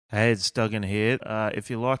Hey, it's Duggan here. If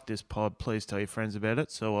you like this pod, please tell your friends about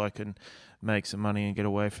it so I can make some money and get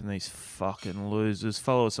away from these fucking losers.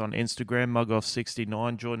 Follow us on Instagram,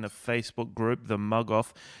 MugOff69. Join the Facebook group, The Mug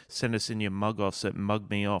Off. Send us in your mug-offs at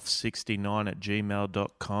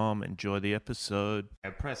mugmeoff69@gmail.com. Enjoy the episode.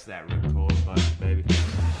 Press that record button, baby.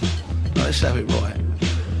 Let's have it right.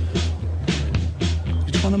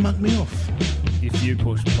 You're trying to mug me off? If you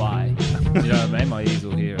push play, you know what I mean? My ears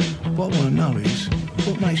will hear it. What I want to know is,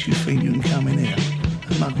 what makes you think you can come in here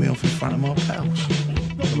and mug me off in front of my pals?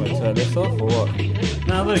 Am I turn this off or what?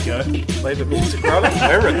 No, there you go. Leave the music rolling.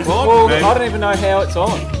 We're recording. Well, I don't even know how it's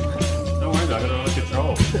on. Don't worry about it. I got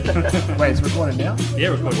control. Wait, it's recording now?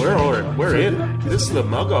 Yeah, we're in. This is the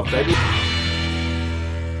Mug Off, baby.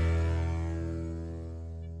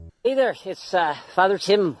 Hey there, it's Father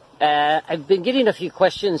Tim. I've been getting a few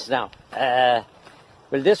questions now. Well,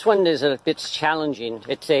 this one is a bit challenging.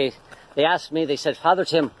 They asked me, they said, Father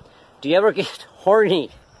Tim, do you ever get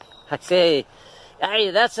horny? I say,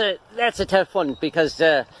 hey, that's a tough one because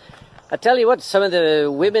I tell you what, some of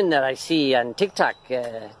the women that I see on TikTok,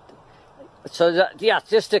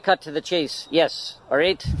 just to cut to the chase, yes, all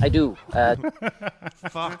right, I do. Fuck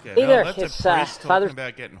it. Hey there, That's it's, a priest Father- talking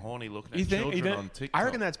about getting horny looking You at think, children on TikTok. I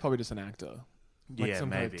reckon that's probably just an actor. Like Yeah, some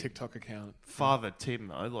kind maybe. of TikTok account. Father Tim,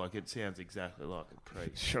 though, like, it sounds exactly like a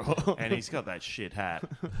priest. Sure. And he's got that shit hat.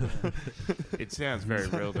 It sounds very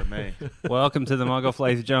real to me. Welcome to the Mug Off,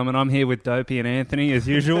 ladies and gentlemen. I'm here with Dopey and Anthony, as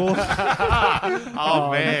usual. Oh,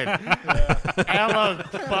 man. How the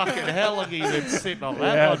fucking hell have you been sitting on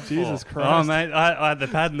that one Jesus for? Christ. Oh, mate, I had the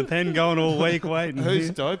pad and the pen going all week waiting. Who's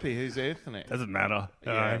Dopey? Who's Anthony? Doesn't matter.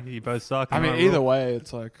 Yeah. You both suck. I mean, I'm either wrong. way,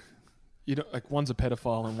 it's like, you don't, like one's a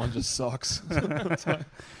pedophile and one just sucks.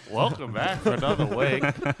 Welcome back for another week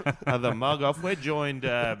of the Mug Off. We're joined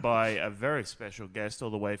by a very special guest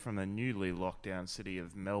all the way from the newly locked down city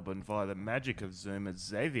of Melbourne via the magic of Zoom. It's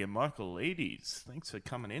Xavier Michelides. Thanks for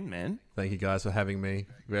coming in, man. Thank you guys for having me.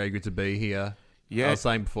 Very good to be here. Yeah. I was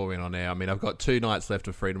saying before we went on air, I mean, I've got 2 nights left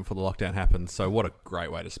of freedom before the lockdown happens, so what a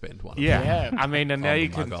great way to spend one. Yeah. I mean, and now On the you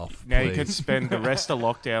can Mug Off, now you please. can spend the rest of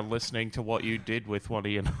lockdown listening to what you did with one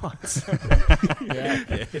of your nights. For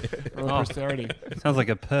posterity. Sounds like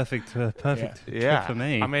a perfect trip for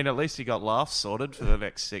me. I mean, at least you got laughs sorted for the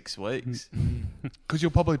next 6 weeks. Because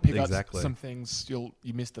you'll probably pick Exactly. up some things you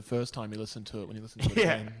missed the first time you listened to it when you listened to it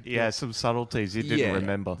Yeah, again. yeah, some subtleties you didn't Yeah.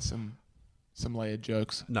 remember. Some layered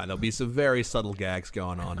jokes. No, there'll be some very subtle gags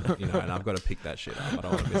going on, and I've got to pick that shit up. I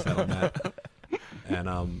don't want to miss out on that.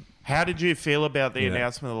 And How did you feel about the Yeah.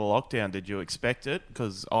 announcement of the lockdown? Did you expect it?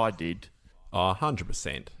 Because I did.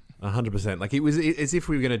 100%. 100%. Like, it was as if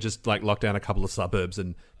we were going to just like lock down a couple of suburbs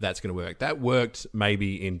and that's going to work. That worked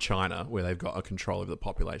maybe in China where they've got a control over the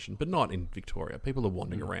population, but not in Victoria. People are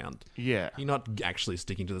wandering around. Yeah. You're not actually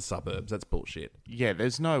sticking to the suburbs. That's bullshit. Yeah,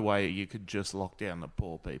 there's no way you could just lock down the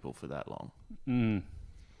poor people for that long.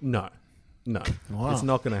 No. Wow. It's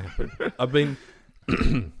not going to happen.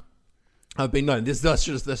 That's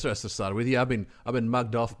just to start with. Yeah, I've been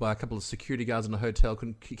mugged off by a couple of security guards in a hotel.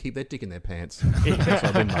 Couldn't keep their dick in their pants. So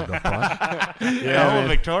I've been mugged off by. Yeah,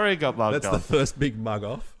 Victoria got mugged That's off. the first big mug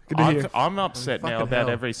off. I'm upset now Fucking about hell.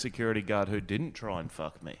 every security guard who didn't try and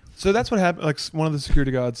fuck me. So that's what happened. Like, one of the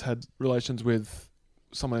security guards had relations with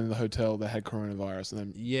someone in the hotel that had coronavirus and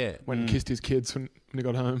then Yeah. went and kissed his kids when he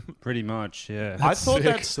got home. Pretty much, yeah. I thought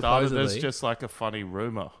that sick. started as Supposedly. just like a funny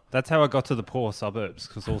rumour. That's how I got to the poor suburbs,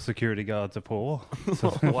 because all security guards are poor.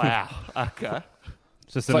 Wow. Okay.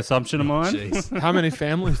 It's just an assumption of mine. Jeez. How many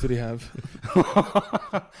families did he have?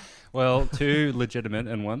 Well, 2 legitimate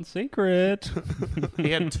and 1 secret.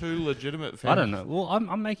 He had 2 legitimate I families. don't know. Well,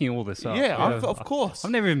 I'm making all this up. Yeah, of course.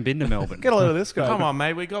 I've never even been to Melbourne. Get a load of this guy. Come on,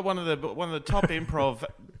 mate. We got one of the top improv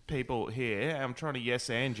people here. I'm trying to yes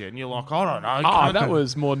and you, and you're like, I don't know. Oh, that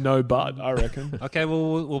was more no but, I reckon. Okay,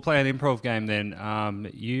 well, we'll play an improv game then.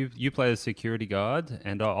 You play a security guard,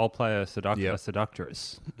 and I'll play a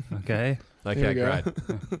seductress. Okay? Here Okay, we go. great.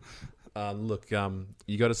 Look,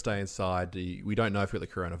 you got to stay inside. We don't know if you've got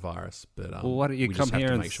the coronavirus, but Well, why don't you we come just have here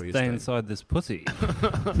to and make sure you stay inside this pussy?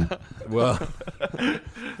 Well,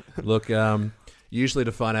 look, usually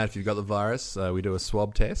to find out if you've got the virus, we do a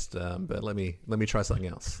swab test. But let me try something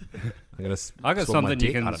else. I'm gonna. I got swab my something you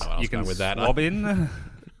dick. can I don't know what I was going with that. swab in.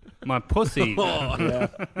 My pussy. Yeah.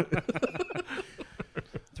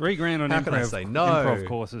 $3,000 on How can I improv, say no? improv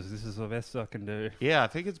courses. This is the best I can do. Yeah, I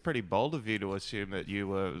think it's pretty bold of you to assume that you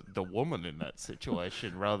were the woman in that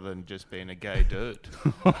situation rather than just being a gay dude.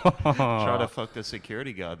 Try to fuck the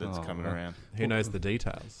security guard that's coming around. Who knows the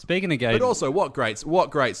details? Speaking of gay, But also, what great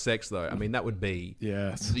sex though. I mean, that would be.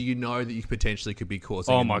 Yes. You know that you potentially could be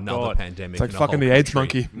causing Oh my another God. pandemic. It's like in a fucking whole the AIDS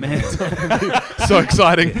country. monkey. man, So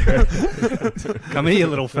exciting. come here, you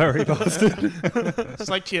little furry bastard. It's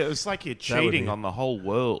like you're would cheating be- on the whole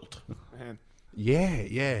world.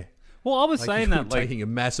 Yeah. Well, I was Like, saying you're that like taking a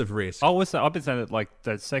massive risk. I've been saying that like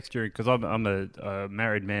that sex during because I'm a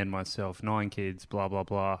married man myself, 9 kids, blah blah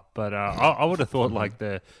blah. But I would have thought like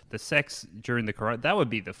the sex during the corona that would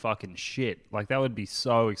be the fucking shit. Like that would be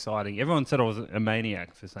so exciting. Everyone said I was a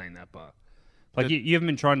maniac for saying that, but like you haven't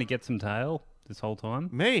been trying to get some tail this whole time.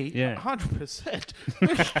 Me? Yeah. 100%.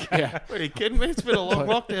 Yeah. Are you kidding me? It's been a long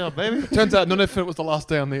lockdown, baby. Turns out none of it was the last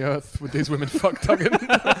day on the earth with these women fuck tugging.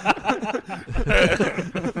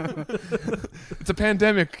 It's a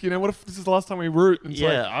pandemic, you know. What if this is the last time we root? And it's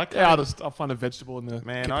Yeah, like, I can't- I'll find a vegetable in the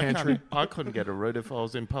Man, pantry. I couldn't get a root if I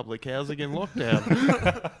was in public housing in lockdown.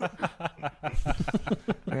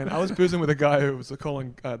 Man, I was boozing with a guy who was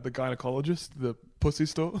calling the gynecologist the pussy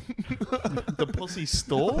store. The pussy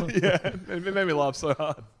store? Yeah, it made me laugh so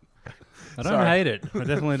hard. I don't Sorry. hate it. I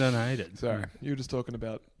definitely don't hate it. Sorry, you were just talking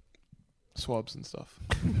about swabs and stuff.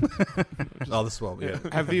 Oh, the swab. Yeah.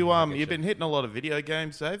 Have you you've been hitting a lot of video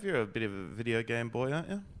games, Dave? You're a bit of a video game boy, aren't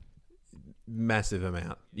you? Massive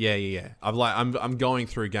amount. Yeah. I'm going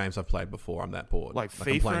through games I've played before. I'm that bored. Like I'm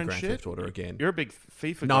FIFA playing and Grand shit? Theft Auto again. You're a big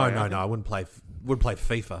FIFA No, guy. no, aren't no. you? I wouldn't play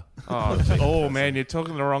FIFA. Oh man, you're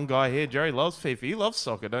talking to the wrong guy here. Jerry loves FIFA. You love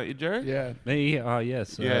soccer, don't you, Jerry? Yeah, Me,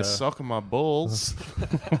 yes. Yeah, soccer my balls.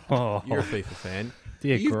 Oh, You're a FIFA fan.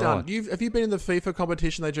 dear Have God. you been in the FIFA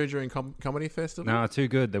competition they do during comedy festival? No, too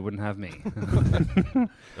good. They wouldn't have me.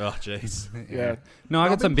 Oh, jeez. yeah. No, I I've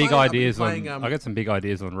got some been big playing- I've been ideas playing, on. I got some big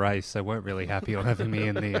ideas on race. They weren't really happy on having me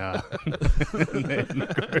in the. In the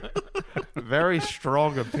group. Very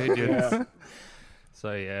strong opinions. Yeah.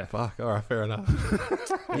 So yeah. Fuck. All right, fair enough.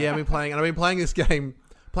 Yeah, I've been playing this game.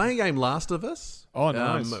 Playing a game Last of Us. Oh,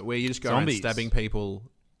 nice. Where you just go Zombies. around stabbing people,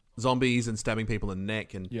 zombies, and stabbing people in the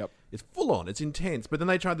neck, and Yep. it's full on. It's intense. But then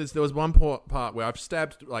they tried this. There was one part where I've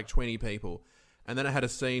stabbed like 20 people, and then it had a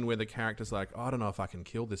scene where the character's like, oh, I don't know if I can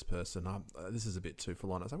kill this person. This is a bit too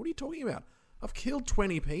full on. I was like, what are you talking about? I've killed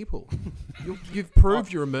 20 people. You've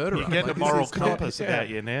proved you're a murderer. You're getting Like, a this moral is- compass about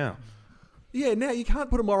you now. Yeah, now you can't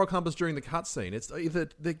put a moral compass during the cutscene. It's either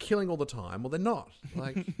they're killing all the time or they're not.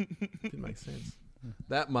 Like, didn't make sense.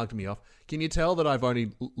 That mugged me off. Can you tell that I've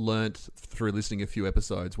only learnt through listening a few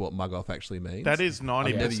episodes what mug off actually means? That is I've never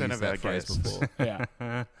 90% used of our that phrase guests. before.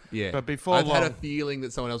 Yeah. Yeah, But before I've had a long- feeling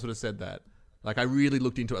that someone else would have said that. Like, I really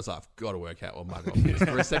looked into it. I was like, I've got to work out what mug off is.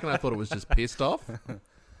 For a second, I thought it was just pissed off.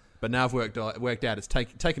 But now I've worked out it's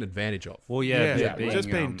taken advantage of. Well, yeah. Yeah, being,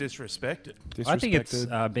 just being disrespected. I think it's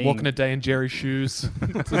Disrespected. being. Walking a day in Jerry's shoes.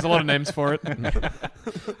 There's a lot of names for it.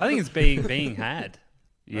 I think it's being had.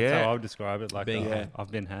 That's Yeah. how I would describe it. Like Being uh, had.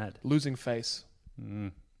 I've been had. Losing face.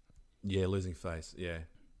 Yeah, losing face. Yeah.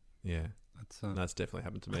 That's That's definitely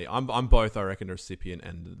happened to me. I'm both, I reckon, a recipient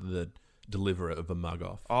and the deliverer of a mug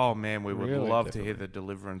off. Oh man, we would Really? love to hear the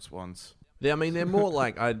deliverance ones. I mean, they're more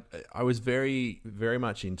like I was very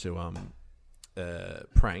much into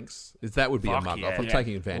pranks. That would be Fuck a mug yeah. off. I'm Yeah.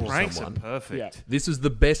 taking advantage Pranks of are someone. perfect. Yeah. This was the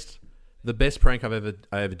best prank I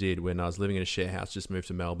ever did when I was living in a share house. Just moved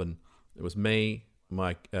to Melbourne. It was me,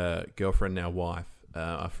 my girlfriend, now wife,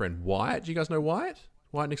 our friend Wyatt. Do you guys know Wyatt?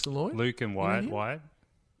 Wyatt Nixon Lloyd? Luke and Wyatt. Wyatt.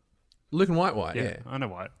 Luke and Wyatt, yeah. I know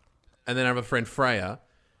Wyatt. And then I have a friend Freya,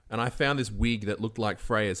 and I found this wig that looked like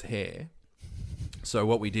Freya's hair. So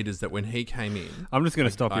what we did is that when he came in, I'm just going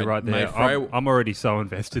to stop you I right made there. Freya- I'm already so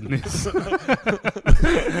invested in this.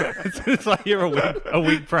 it's like you're a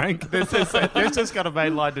weak prank. This has got a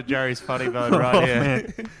main line to Jerry's funny mode right here.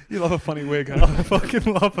 Man, You love a funny wig, huh? I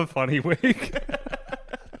fucking love a funny wig.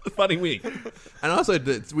 funny wig. And also,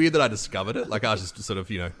 it's weird that I discovered it. Like, I was just sort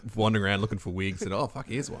of, wandering around looking for wigs and, oh, fuck,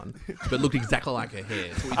 here's one. But it looked exactly like her hair.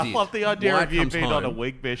 That's what we I did. love the idea Wyatt of you comes being on a home.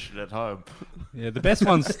 wig mission at home. Yeah, the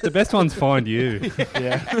best ones find you.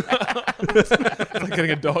 Yeah. It's like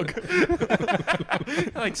getting a dog.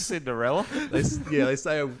 Like Cinderella. They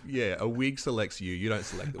say, a wig selects you. You don't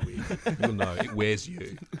select the wig. You'll know. It wears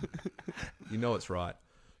you. You know it's right.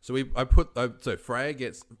 So Wyatt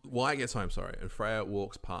gets home, and Freya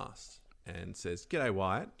walks past and says, "G'day,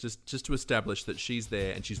 Wyatt," just to establish that she's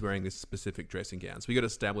there and she's wearing this specific dressing gown. So we got to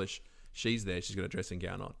establish she's there. She's got a dressing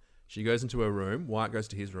gown on. She goes into her room. Wyatt goes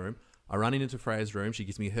to his room. I run into Freya's room. She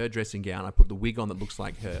gives me her dressing gown. I put the wig on that looks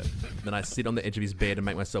like her. Then I sit on the edge of his bed and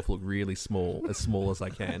make myself look really small as I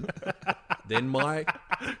can. Then my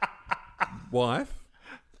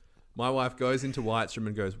wife goes into Wyatt's room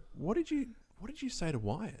and goes, What did you say to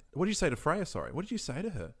Wyatt? What did you say to Freya? Sorry. What did you say to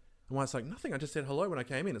her? And Wyatt's like, nothing. I just said hello when I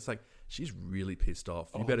came in. It's like, she's really pissed off.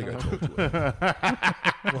 You better go talk to her.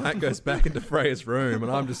 Wyatt goes back into Freya's room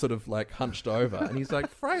and I'm just sort of like hunched over. And he's like,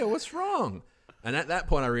 Freya, what's wrong? And at that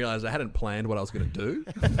point I realised I hadn't planned what I was going to do.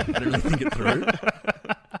 I didn't really think it through.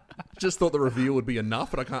 Just thought the reveal would be enough,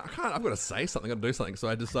 but I can't, I've got to say something, I've got to do something. So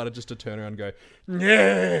I decided just to turn around and go,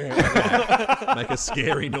 yeah, make a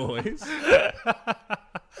scary noise.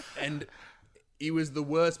 And it was the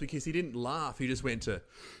worst because he didn't laugh. He just went to,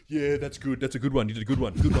 yeah, that's good. That's a good one. You did a good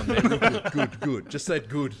one. Good one there. Good. Just said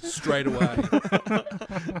good straight away.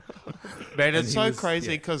 Man, it's so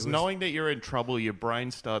crazy because knowing that you're in trouble, your brain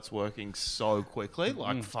starts working so quickly.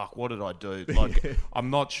 Like, fuck, what did I do? Like, I'm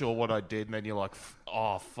not sure what I did. And then you're like,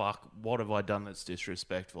 oh, fuck, what have I done that's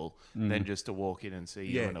disrespectful? And then just to walk in and see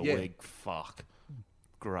you in a wig, fuck.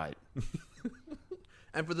 Great.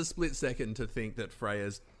 And for the split second to think that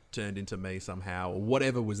Freya's turned into me somehow, or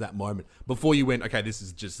whatever was that moment, before you went, okay, this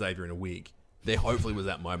is just Xavier in a wig. There hopefully was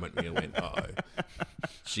that moment when you went, uh-oh,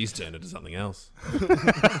 she's turned into something else.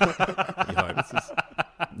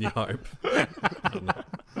 You hope.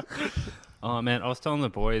 Oh man, I was telling the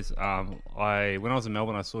boys, when I was in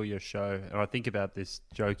Melbourne, I saw your show, and I think about this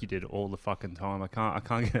joke you did all the fucking time. I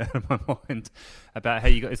can't get it out of my mind about how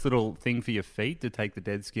you got this little thing for your feet to take the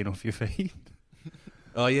dead skin off your feet.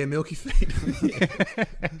 Oh yeah, milky feet. Yeah.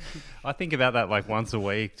 I think about that like once a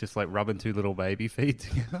week, just like rubbing two little baby feet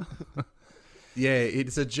together. Yeah,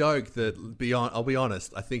 it's a joke that, I'll be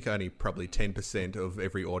honest, I think only probably 10% of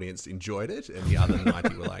every audience enjoyed it, and the other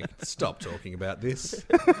 90 were like, stop talking about this.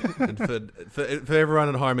 And for everyone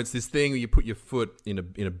at home, it's this thing where you put your foot in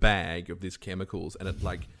a bag of these chemicals, and it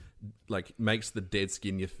like makes the dead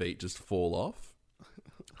skin in your feet just fall off.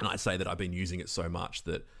 And I say that I've been using it so much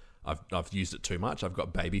that I've used it too much. I've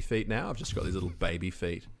got baby feet now. I've just got these little baby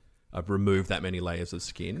feet. I've removed that many layers of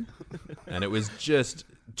skin, and it was just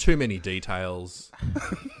too many details.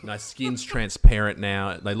 My skin's transparent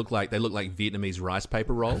now. They look like Vietnamese rice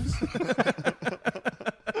paper rolls.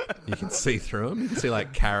 You can see through them. You can see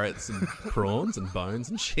like carrots and prawns and bones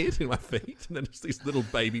and shit in my feet, and then just these little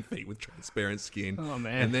baby feet with transparent skin. Oh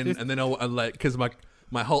man! And then I'll like, because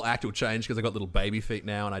my whole act will change because I got little baby feet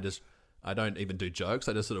now, and I don't even do jokes.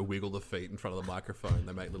 I just sort of wiggle the feet in front of the microphone.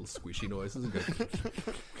 They make little squishy noises and go.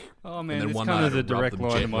 Oh man, it's kind of the direct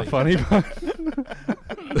line of my funny bone.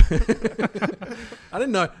 I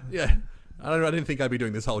didn't know. Yeah, I didn't think I'd be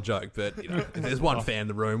doing this whole joke, but if there's one fan in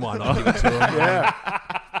the room, why not give it to him?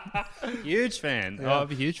 Yeah, huge fan. Yeah. Oh,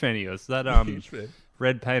 I'm a huge fan of yours. That huge fan.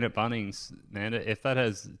 Red paint at Bunnings, man. If that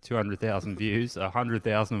has 200,000 views,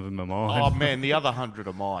 100,000 of them are mine. Oh man, the other 100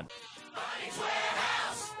 are mine.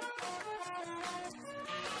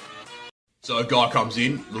 So a guy comes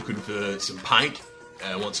in looking for some paint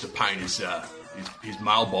and wants to paint his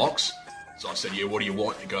mailbox. So I said, yeah, what do you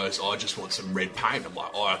want? He goes, I just want some red paint. I'm like,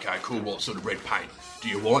 oh, okay, cool. What sort of red paint do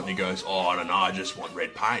you want? And he goes, oh, I don't know. I just want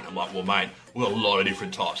red paint. I'm like, well, mate, we've got a lot of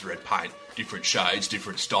different types of red paint, different shades,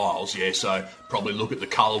 different styles. Yeah, so probably look at the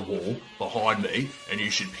colour wall behind me and you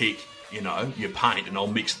should pick, your paint and I'll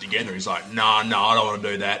mix it together. He's like, no, I don't want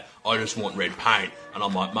to do that. I just want red paint. And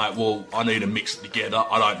I'm like, mate, well, I need to mix it together.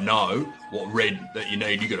 I don't know what red that you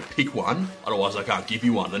need. You got to pick one. Otherwise, I can't give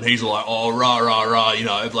you one. And he's like, oh, rah, in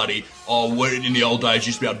the old days, you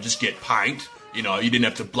used to be able to just get paint. You didn't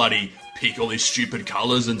have to bloody pick all these stupid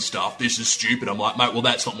colours and stuff. This is stupid. I'm like, mate, well,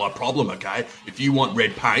 that's not my problem, okay? If you want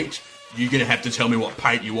red paint, you're going to have to tell me what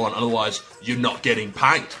paint you want, otherwise you're not getting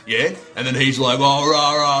paint, yeah? And then he's like, oh,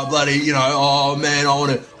 rah, bloody, oh, man,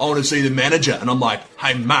 I want to see the manager. And I'm like,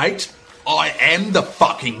 hey, mate, I am the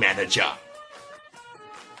fucking manager.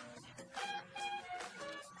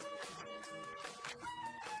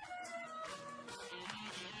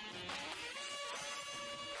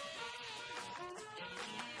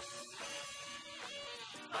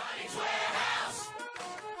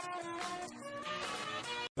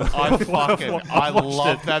 I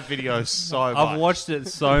love that video so much. I've watched it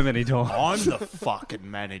so many times. I'm the fucking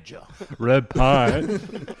manager. Red paint.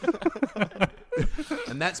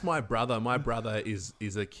 And that's my brother. My brother is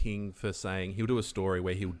a king for saying he'll do a story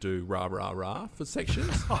where he'll do rah for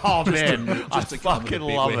sections. Oh man, I fucking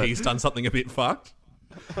love it. He's done something a bit fucked.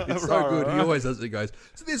 It's so good. He always does it. He goes,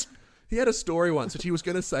 he had a story once which he was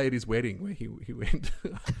going to say at his wedding where he went,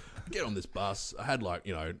 get on this bus. I had I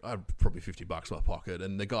had probably $50 in my pocket,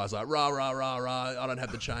 and the guy's like, rah, I don't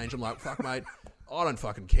have the change. I'm like, fuck, mate, I don't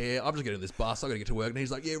fucking care. I'm just getting this bus. I got to get to work. And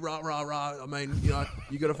he's like, yeah, rah, rah, rah. I mean, you know,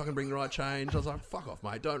 you got to fucking bring the right change. I was like, fuck off,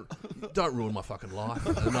 mate. Don't ruin my fucking life.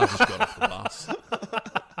 And I just got off the bus.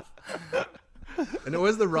 And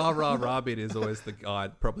always the rah, rah, rah bit is always the guy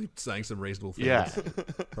probably saying some reasonable things. Yeah.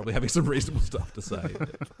 Probably having some reasonable stuff to say.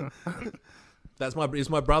 It's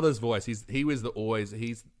my brother's voice. He still is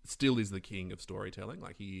the king of storytelling.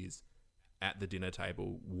 Like, he is at the dinner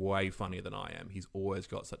table way funnier than I am. He's always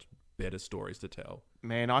got such better stories to tell.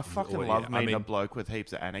 Man, I fucking love meeting a bloke with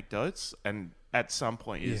heaps of anecdotes, and at some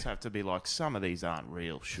point you just have to be like, some of these aren't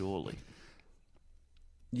real, surely.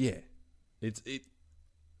 Yeah.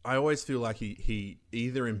 I always feel like he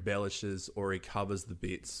either embellishes or he covers the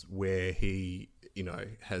bits where he, you know,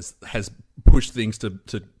 has pushed things to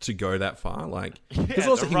go that far. Like, because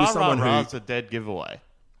also he was someone who's a dead giveaway.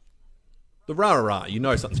 The rah rah rah, you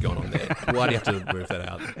know something's going on there. Why do you have to move that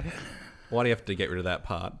out? Why do you have to get rid of that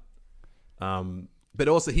part? But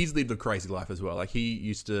also, he's lived a crazy life as well. Like, he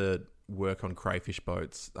used to work on crayfish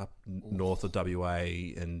boats up north of WA,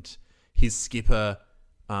 and his skipper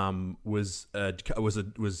was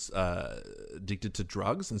addicted to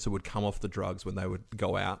drugs, and so would come off the drugs when they would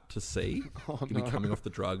go out to sea. He'd be coming off the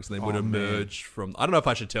drugs, and then would emerge from. I don't know if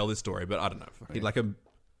I should tell this story, but I don't know. He'd like a.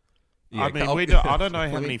 Yeah, I mean, I don't know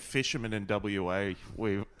how many fishermen in WA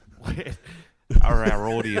we are our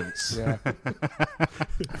audience. Yeah.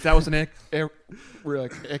 If that was an air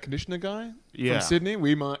conditioner guy from Sydney,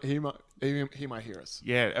 he might hear us.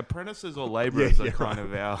 Yeah, apprentices or labourers are kind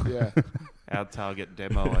of our target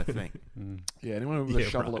demo, I think. Yeah, anyone with a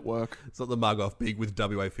shovel at work. It's not the mug off big with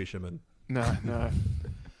WA fishermen. No.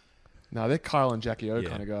 No, they're Kyle and Jackie O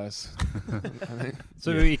kind of guys. I think.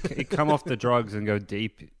 So he come off the drugs and go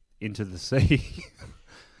deep into the sea.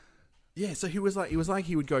 Yeah, so he was like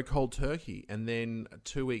he would go cold turkey, and then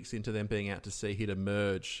 2 weeks into them being out to sea, he'd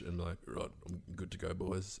emerge and like, right, I'm good to go,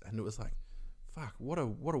 boys. And it was like, fuck, what a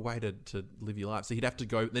way to live your life. So he'd have to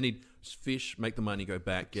go, then he'd fish, make the money, go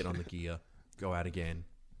back, get on the gear, go out again.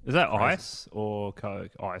 Is that ice or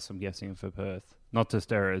coke? Ice, I'm guessing, for Perth. Not to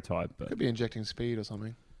stereotype, but could be injecting speed or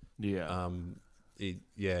something. Yeah.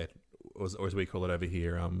 Or as we call it over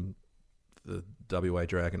here, the WA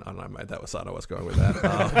Dragon. I don't know, mate. That was I was going with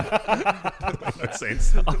that. Makes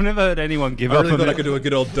sense. I've never heard anyone give I up. really thought I could do a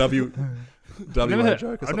good old WA joke. I've never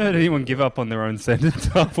heard anyone give up on their own sentence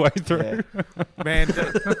halfway through. Yeah. Man,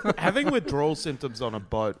 having withdrawal symptoms on a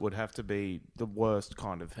boat would have to be the worst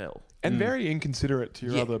kind of hell. And very inconsiderate to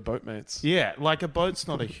your other boatmates. Yeah, like a boat's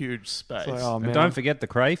not a huge space. Like, oh, and don't forget the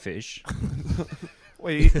crayfish.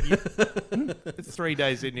 Well, it's 3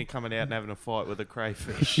 days in, you're coming out and having a fight with a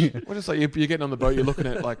crayfish. Well, just like you're getting on the boat, you're looking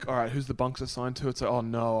at like, all right, who's the bunks assigned to? It's like, oh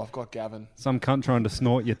no, I've got Gavin. Some cunt trying to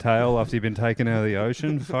snort your tail after you've been taken out of the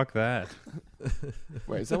ocean. Fuck that.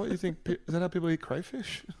 Wait, is that what you think? Is that how people eat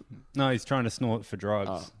crayfish? No, he's trying to snort for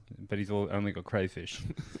drugs, but he's only got crayfish.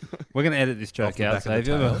 We're going to edit this joke out,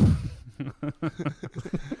 Xavier.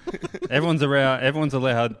 Everyone's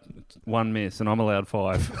allowed one miss, and I'm allowed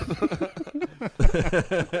 5.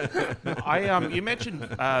 You mentioned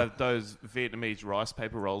those Vietnamese rice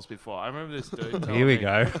paper rolls before. I remember this dude. Here we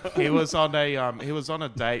go. He was on a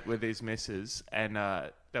date with his missus, and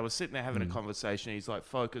they were sitting there having a conversation. He's like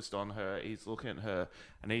focused on her. He's looking at her,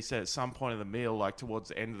 and he said at some point in the meal, like towards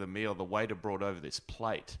the end of the meal, the waiter brought over this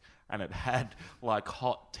plate. And it had like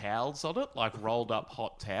hot towels on it, like rolled up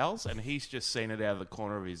hot towels. And he's just seen it out of the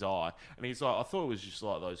corner of his eye. And he's like, I thought it was just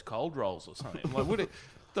like those cold rolls or something. I'm like,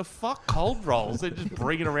 the fuck cold rolls? They're just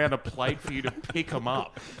bringing around a plate for you to pick them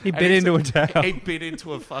up. He bit into a towel. He bit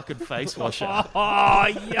into a fucking face washer. Oh,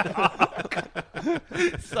 yuck.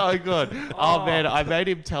 So good. Oh, man, I made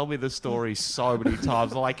him tell me the story so many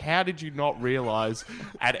times. Like, how did you not realise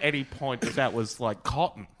at any point that was like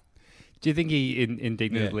cotton? Do you think he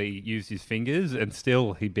indignantly used his fingers and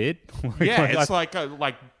still he bit? Yeah, it's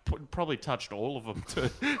probably touched all of them too.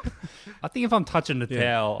 I think if I'm touching the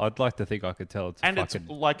towel, I'd like to think I could tell it's fucking...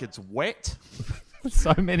 it's wet.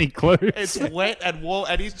 So many clues. It's wet and warm,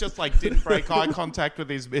 and he's just like didn't break eye contact with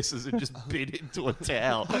his missus and just bit into a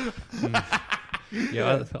towel.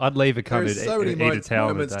 Yeah, I'd leave a cunt There's so many eat a towel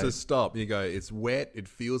moments to stop. You go, it's wet, it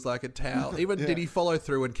feels like a towel. Even did he follow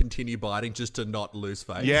through and continue biting just to not lose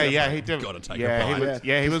face? Yeah, he did. Got to take a bite.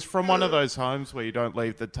 He was from one of those homes where you don't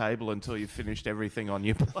leave the table until you've finished everything on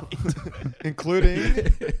your plate, including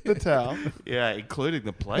the towel. Yeah, including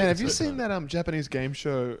the plate. Man, have you seen that Japanese game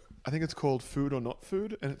show? I think it's called Food or Not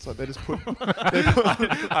Food, and it's like they just put.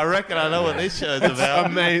 I reckon I know what this show's about.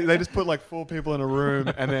 Amazing. They just put like 4 people in a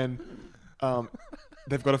room, and then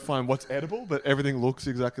they've got to find what's edible, but everything looks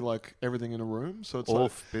exactly like everything in a room. So it's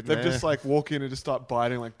like they've just like walk in and just start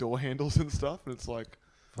biting like door handles and stuff, and it's like,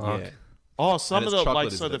 Yeah. Oh, some of And it's the like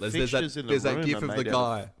chocolate, so isn't the it? There's fixtures that, in the there's room that gif are of the made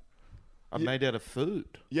guy. are made out of food.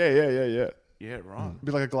 yeah. Yeah, right. It'd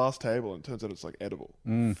be like a glass table, and it turns out it's like edible.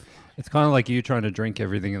 It's kind of like you trying to drink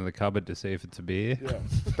everything in the cupboard to see if it's a beer. Yeah,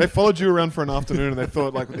 they followed you around for an afternoon, and they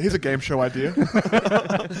thought like, here's a game show idea.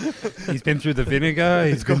 He's been through the vinegar.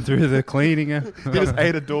 He's been through the cleaning. He just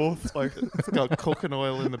ate a door. It's like It's got cooking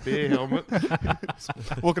oil in the beer helmet.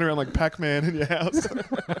 walking around like Pac-Man in your house.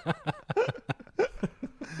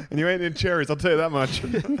 And you ain't in cherries, I'll tell you that much.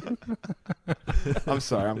 I'm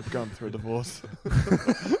sorry, I'm going through a divorce.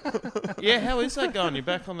 Yeah, how is that going? You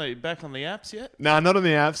back on the apps yet? Nah, not on the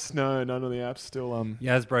apps. No, not on the apps. Still,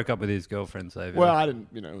 Yaz broke up with his girlfriend, Xavier. well, I didn't.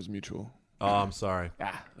 It was mutual. Oh, I'm sorry. It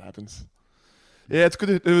happens. Yeah, it's good.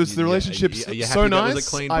 It was the relationship's are you so happy that was nice. a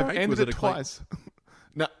clean I've break? ended Was it it a clean- twice.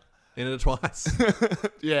 No, Ended it twice.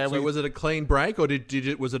 yeah, So was it a clean break, or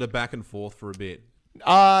was it a back and forth for a bit?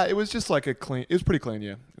 it was just like a clean. It was pretty clean.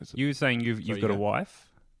 Yeah. You were saying you've you got a go. wife?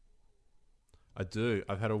 I do.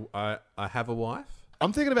 I have a wife.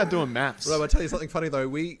 I'm thinking about doing maths. Well, I'll tell you something funny though.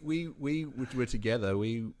 We were together.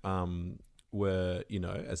 We were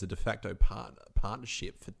as a de facto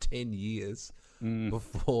partnership for 10 years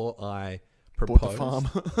before I Bought the proposed. farm.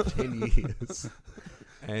 10 years,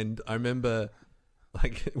 and I remember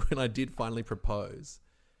like when I did finally propose.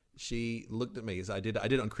 She looked at me. So I did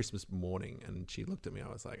it on Christmas morning, and she looked at me.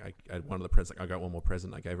 I was like, I had one of the presents. Like, I got one more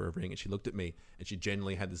present. I gave her a ring, and she looked at me, and she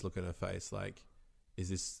genuinely had this look on her face, like, is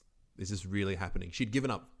this really happening? She'd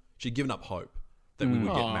given up hope that we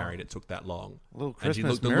would get married. It took that long. A little And she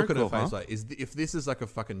Christmas looked, the look on her miracle, face, huh? like, if this is like a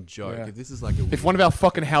fucking joke, Yeah. if this is like a If one of our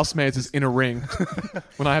fucking housemaids is in a ring,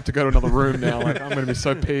 when I have to go to another room now, like I'm going to be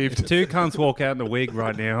so peeved. Two cunts walk out in a wig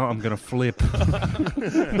right now. I'm going to flip.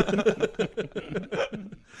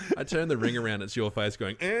 I turn the ring around, it's your face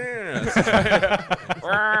going,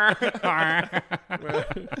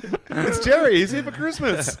 It's Jerry. He's here for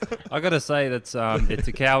Christmas. I got to say it's a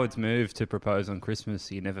coward's move to propose on Christmas.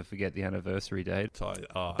 So you never forget the anniversary date. but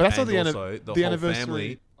that's not and the also the the whole anniversary.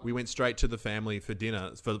 family. We went straight to the family for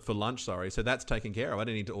dinner, for lunch, sorry. So that's taken care of. I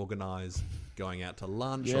didn't need to organise going out to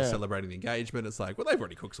lunch or Yeah. celebrating the engagement. It's like, well, they've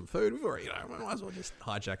already cooked some food. We've already, we might as well just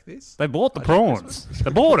hijack this. They bought the prawns. They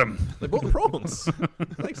bought them. They bought the prawns.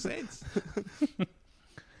 Makes sense.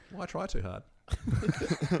 Why try too hard?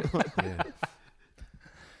 Yeah.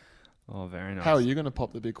 Oh, very nice. How are you going to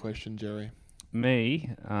pop the big question, Jerry? Me,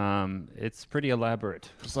 it's pretty elaborate.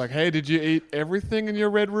 It's like, hey, did you eat everything in your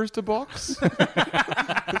Red Rooster box?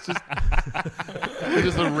 It's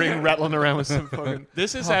just a ring rattling around with some fucking...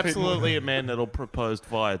 This is half-eaten- absolutely a man that'll propose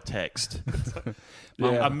via text.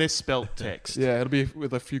 Yeah. A misspelt text. Yeah, it'll be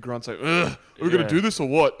with a few grunts like, ugh, we're going Yeah. to do this or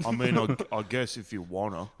what? I mean, I guess if you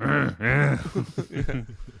wanna.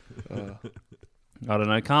 I don't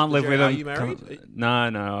know. Can't live Jerry, with are him. you married?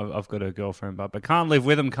 No. I've got a girlfriend, but can't live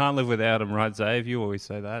with him. Can't live without him. Right, Zave? You always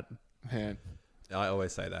say that. Man. I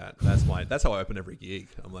always say that. That's how I open every gig.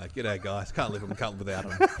 I'm like, g'day guys, can't live with them, can't live without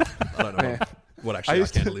them. I don't know Man. what I actually I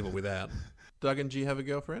used can to- live without. Duggan, do you have a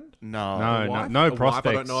girlfriend? No. No A wife prospects.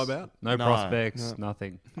 I don't know about? No, No. prospects.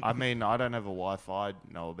 Nothing. I mean, I don't have a wife I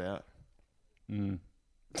know about.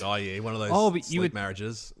 Oh yeah, one of those Oh, but you sleep would-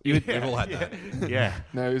 marriages. you would- We've all had that. Yeah.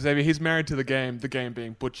 No, Xavier, he's married to the game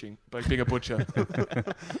being butching, like being a butcher.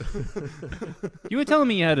 You were telling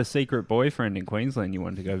me you had a secret boyfriend in Queensland you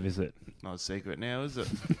wanted to go visit. Not a secret now, is it?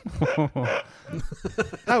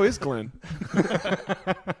 How is Glenn?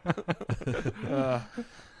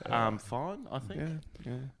 Fine, I think.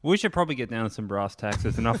 Yeah. We should probably get down to some brass tacks.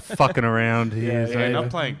 There's enough fucking around here. Yeah, Xavier. not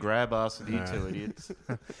playing grab ass with you two idiots.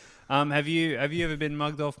 Have you ever been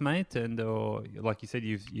mugged off, mate? And or like you said,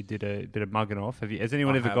 you did a bit of mugging off. Has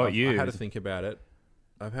anyone ever got you? I had to think about it.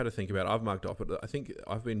 I've mugged off, but I think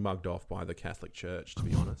I've been mugged off by the Catholic Church, to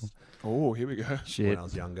be honest. Oh, here we go. Shit. When I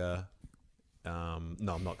was younger. No,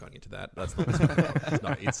 I'm not going into that. That's not.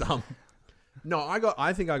 No, it's No,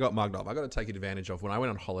 I think I got mugged off. I got to take advantage of when I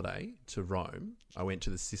went on holiday to Rome. I went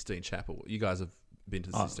to the Sistine Chapel. You guys have been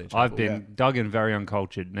to the Sistine Chapel. I've been Duggan, very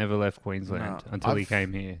uncultured. Never left Queensland No, until he I've-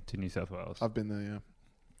 came here to New South Wales. I've been there, yeah.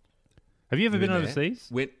 Have you ever been there? overseas?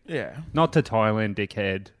 Went. Yeah. Not to Thailand,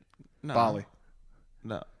 dickhead. No. Bali.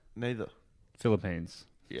 No, neither. Philippines.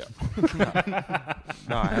 Yeah.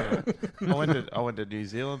 No, I haven't. I went to New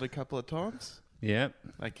Zealand a couple of times. Yeah.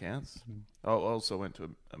 That counts. I also went to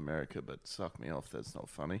America, but suck me off. That's not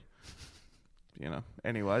funny. You know.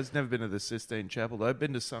 Anyways, never been to the Sistine Chapel though.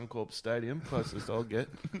 Been to Suncorp Stadium, closest I'll get.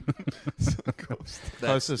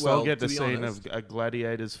 Closest I'll get to to be seeing honest- a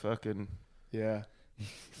Gladiators fucking. Yeah.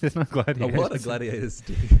 There's no gladiators. What a gladiator's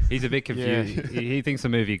stick. He's a bit confused. He thinks the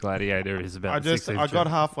movie Gladiator is about. I got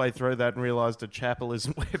halfway through that and realised a chapel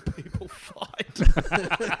isn't where people fight.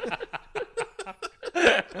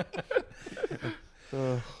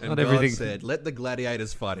 And Not God everything- said, let the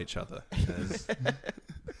gladiators fight each other,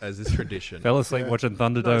 as is tradition. Fell asleep watching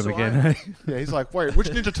Thunderdome so again. I- Hey? Yeah, he's like, wait, which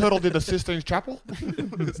Ninja Turtle did the Sistine Chapel?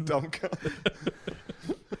 This dumb guy.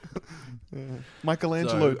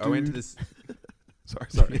 Michelangelo. So I went to dude. this.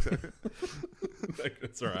 Sorry.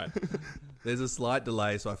 It's all right. There's a slight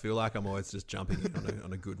delay, so I feel like I'm always just jumping in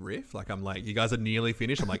on a good riff. Like I'm like, you guys are nearly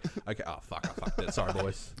finished. I'm like, okay, I fucked it. Sorry,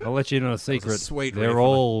 boys. I'll let you know a secret. sweet They're riff.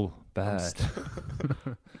 all bad.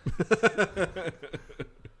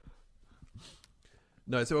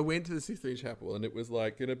 No, so I went to the Sistine Chapel, and it was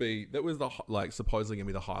like going to be supposedly going to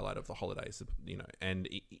be the highlight of the holidays, and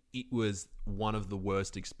it was one of the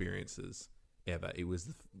worst experiences ever. It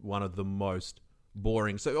was one of the most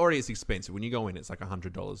boring. So already it's expensive. When you go in, it's like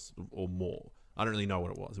 $100 or more. I don't really know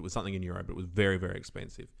what it was. It was something in Euro, but it was very, very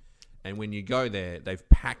expensive. And when you go there, they've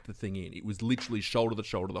packed the thing in. It was literally shoulder to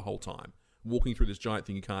shoulder the whole time. Walking through this giant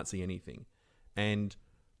thing, you can't see anything. And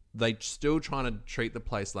they're still trying to treat the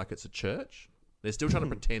place like it's a church. They're still trying to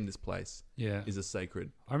pretend this place is a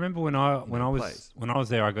sacred. I remember when I place. was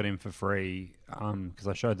there, I got in for free because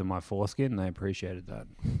I showed them my foreskin, and they appreciated that.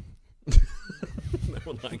 They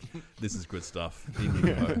were like, this is good stuff. In you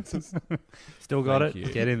go. Still got Thank it.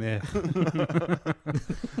 you. Get in there.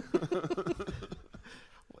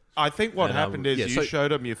 I think what And, happened is yeah, you so-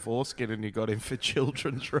 showed him your foreskin and you got him for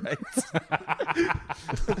children's rates.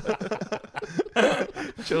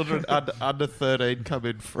 Children under 13 come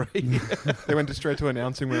in free. They went straight to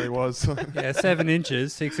announcing where he was. Yeah, 7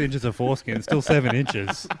 inches, 6 inches of foreskin, still 7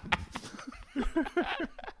 inches.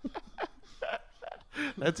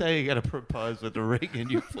 That's how you're going to propose with a ring in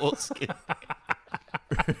your foreskin.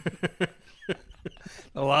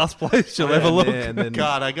 The last place you'll ever look. And then,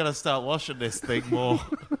 God, I got to start washing this thing more.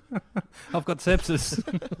 I've got sepsis.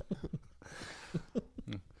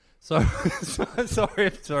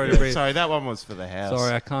 Sorry to breathe. Sorry, that one was for the house.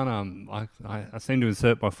 Sorry, I can't. I seem to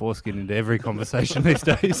insert my foreskin into every conversation these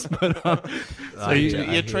days. But So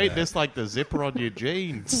you treat this like the zipper on your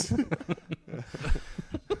jeans.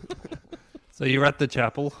 so you're at the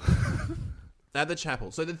chapel. at the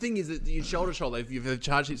chapel. So the thing is that you're shoulder to shoulder. If you've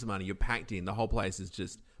charged heaps of money, you're packed in. The whole place is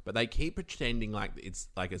just. But they keep pretending like it's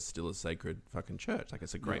still a sacred fucking church. Like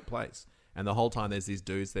it's a great place. And the whole time there's these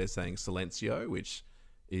dudes there saying Silencio, which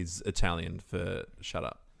is Italian for shut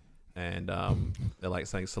up. And they're like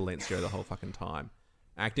saying Silencio the whole fucking time.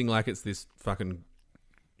 Acting like it's this fucking,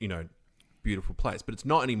 beautiful place. But it's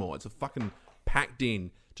not anymore. It's a fucking packed in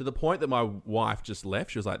to the point that my wife just left.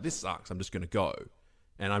 She was like, this sucks. I'm just going to go.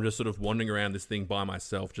 And I'm just sort of wandering around this thing by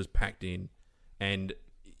myself, just packed in. And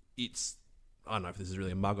it's, I don't know if this is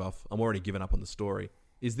really a mug off. I'm already giving up on the story.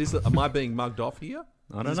 Am I being mugged off here?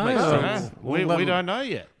 I Does don't this know. make sense? We don't know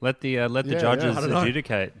yet. Let the Yeah, judges I don't know.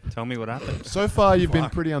 adjudicate. Tell me what happened. So far, you've been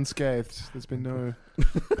pretty unscathed. There's been no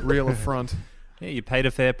real affront. Yeah, you paid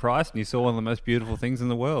a fair price and you saw one of the most beautiful things in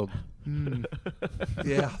the world.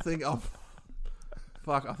 Yeah, I think I'm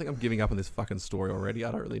giving up on this fucking story already.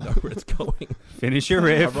 I don't really know where it's going. Finish your I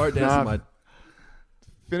riff. wrote down some of my...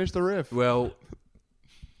 Finish the riff. Well,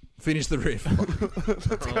 finish the riff.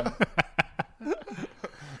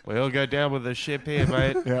 We all go down with the ship here,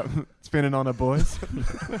 mate. Yeah, spinning on it, boys.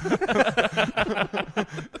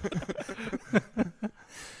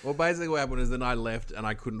 Well, basically what happened is then I left and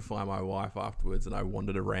I couldn't find my wife afterwards, and I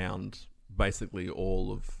wandered around basically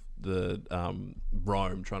all of the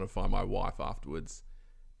Rome trying to find my wife afterwards,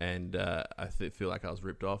 and I feel like I was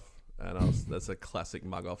ripped off, and that's a classic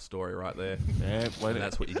mug off story right there. Yeah, And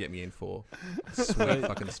that's what you get me in for. Sweet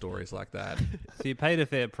fucking stories like that. So you paid a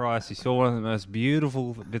fair price. You saw one of the most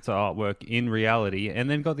beautiful bits of artwork in reality, and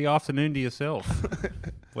then got the afternoon to yourself.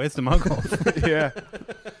 Where's the mug off? Yeah,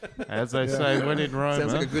 as they say, when in Rome.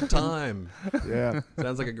 Sounds like a good time. yeah.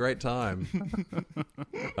 Sounds like a great time.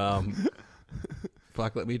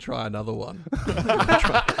 Fuck, let me try another one.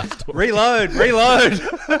 Reload.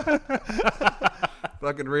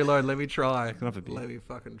 Fucking reload, let me try. have a beer? Let me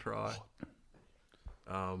fucking try.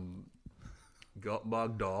 Got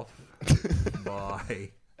mugged off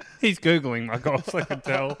by... He's Googling mug offs, I can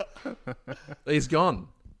tell. He's gone.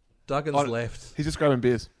 Duggan's left. He's just grabbing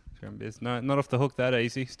beers. No, not off the hook that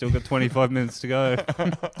easy. Still got 25 minutes to go.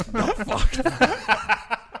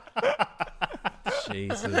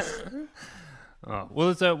 Jesus. Oh, well,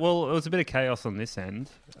 it was a bit of chaos on this end.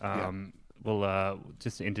 We'll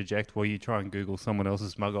just interject while you try and Google someone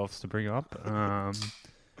else's mug offs to bring up. You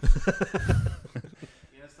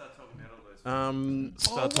start talking about all those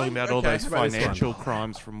Start talking about all those how about this one? financial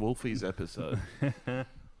crimes from Wolfie's episode.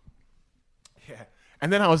 Yeah.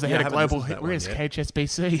 And then I was the Yeah, head I of haven't global. listened to that Where's one yet.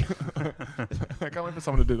 HSBC? I can't wait for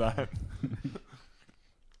someone to do that.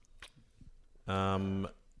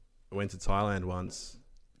 Went to Thailand once.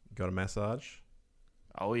 Got a massage.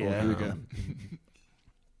 Oh, yeah. Here we go.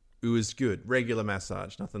 It was good. Regular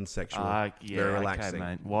massage, nothing sexual. Yeah, Very relaxing.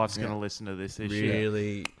 okay, mate. Wife's going to listen to this issue.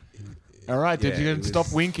 Really. All right, dude, Yeah, you it can was-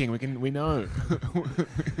 stop winking. We know.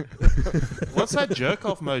 What's that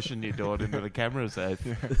jerk-off motion you're doing into the camera,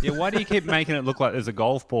 Zave? Yeah, why do you keep making it look like there's a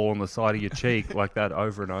golf ball on the side of your cheek like that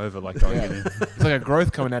over and over? Like, don't get it. It's like a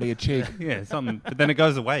growth coming out of your cheek. Yeah, something. But then it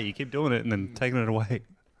goes away. You keep doing it and then taking it away.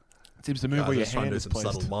 It seems to move Guys, where I your was trying to hand do is some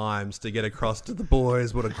placed. subtle mimes to get across to the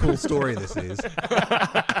boys what a cool story this is.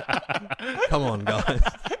 Come on, guys.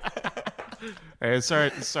 Sorry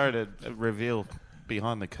to reveal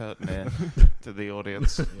behind the curtain there to the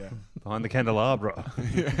audience. Behind the candelabra.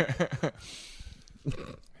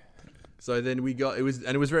 So then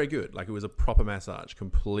it was very good. Like, it was a proper massage,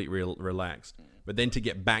 completely relaxed. But then to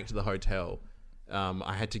get back to the hotel,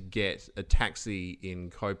 I had to get a taxi in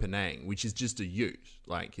Koh Phangan, which is just a ute.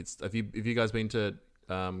 Like, have you guys been to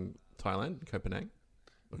Thailand, Koh Phangan,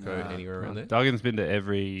 or anywhere around there? Duggan's been to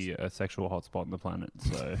every sexual hotspot on the planet,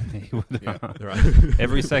 so he would, Right.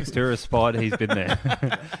 every sex tourist spot, he's been there.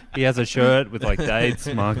 He has a shirt with like dates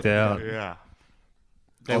marked out. Yeah.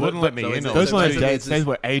 They wouldn't let me in. I Those was weren't too- dates. Those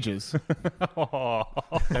were ages.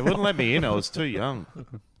 They wouldn't let me in. I was too young.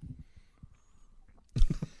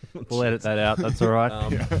 We'll edit that out. That's all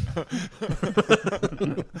right.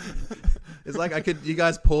 It's like you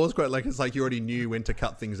guys pause quite like it's like you already knew when to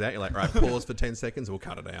cut things out. You're like, right, pause for 10 seconds, we'll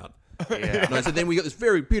cut it out. Yeah. No, so then we got this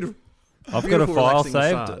very beautiful. I've got a beautiful, file relaxing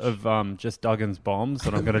saved massage. of just Duggan's bombs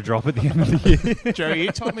that I'm going to drop at the end of the year. Joey,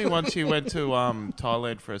 you told me once you went to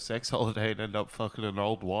Thailand for a sex holiday and ended up fucking an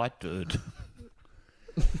old white dude.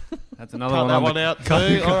 That's another Cut one. that on one the out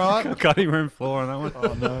too, all right? cutting room floor on that one.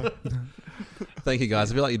 Oh no. Thank you,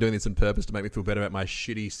 guys. I feel like you're doing this on purpose to make me feel better about my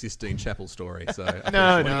shitty Sistine Chapel story. So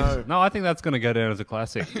No. No, I think that's going to go down as a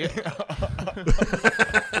classic.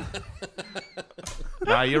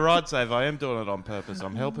 Nah, you're right, Save. I am doing it on purpose.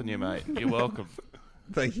 I'm helping you, mate. You're welcome.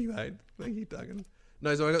 Thank you, mate. Thank you, Duggan.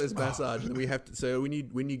 No, so I got this massage, and we have to. So when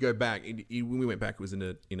you go back, when we went back, it was in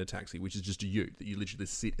a taxi, which is just a ute that you literally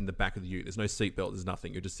sit in the back of the ute. There's no seatbelt. There's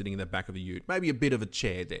nothing. You're just sitting in the back of the ute. Maybe a bit of a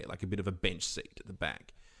chair there, like a bit of a bench seat at the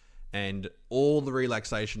back, and all the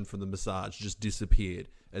relaxation from the massage just disappeared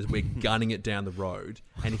as we're gunning it down the road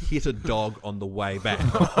and hit a dog on the way back.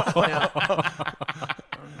 Now,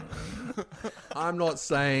 I'm not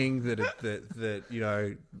saying that you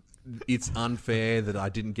know, it's unfair that I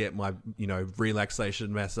didn't get my, you know,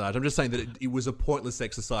 relaxation massage. I'm just saying that it was a pointless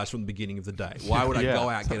exercise from the beginning of the day. Why would I go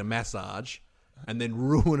out, get a massage, and then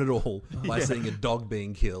ruin it all by seeing a dog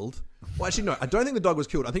being killed? Well, actually, no. I don't think the dog was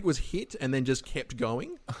killed. I think it was hit and then just kept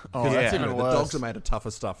going. Oh, that's Yeah. even The worse. dogs are made of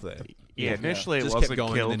tougher stuff there. Yeah, initially it Just wasn't kept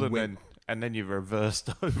going killed, and then and went- then you reversed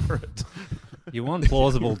over it. You want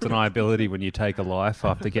plausible deniability when you take a life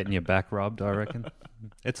after getting your back rubbed, I reckon.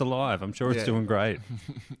 It's alive. I'm sure it's Yeah. doing great.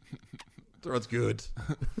 So it's good.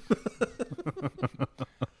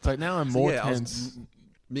 It's like now I'm So, more yeah, tense.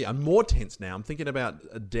 I'm more tense now. I'm thinking about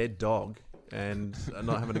a dead dog and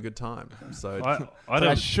not having a good time. So I I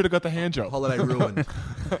don't. should have got the hand job. holiday ruined.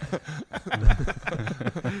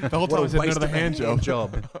 The whole time I What said a no waste to the of a hand job.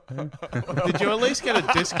 job. Did you at least get a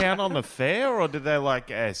discount on the fare, or did they like,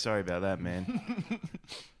 hey, sorry about that, man?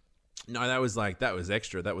 No, that was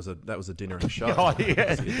extra. That was a dinner and a show. Oh,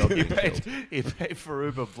 yeah. See a dog You being killed. paid for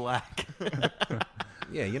Uber Black.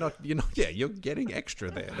 Yeah, you're getting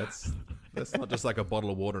extra there. That's not just like a bottle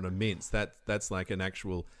of water and a mince. That's like an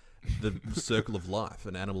actual the circle of life,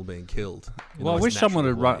 an animal being killed. in Well, I the wish most someone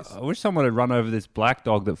had natural run. ways. I wish someone had run over this black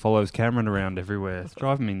dog that follows Cameron around everywhere. It's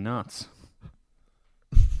driving me nuts.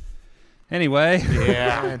 Anyway,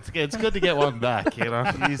 Yeah, it's good to get one back, you know.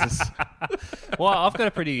 Jesus. well, I've got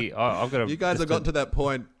a pretty. I've got a. You guys just have gotten to that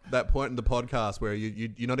point in the podcast where you're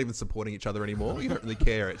not even supporting each other anymore. You don't really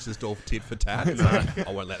care. It's just all tit for tat. It's like,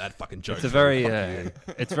 I won't let that fucking joke. It's a through. very, Fuck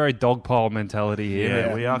you. it's very dog pile mentality here.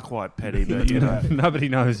 Yeah, we are quite petty, but you know, Nobody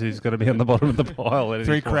knows who's going to be on the bottom of the pile. At any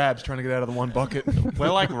 3 point. crabs trying to get out of the one bucket. we're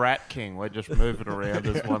like Rat King. We're just moving around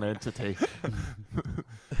as one entity.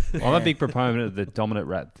 Well, I'm a big proponent of the dominant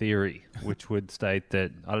rat theory, which would state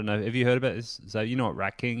that, I don't know, have you heard about this? So you know what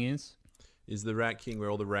Rat King is? Is the Rat King where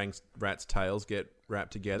all the rats' tails get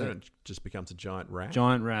wrapped together and just becomes a giant rat.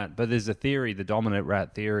 Giant rat. But there's a theory, the dominant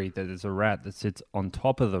rat theory, that there's a rat that sits on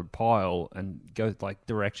top of the pile and goes like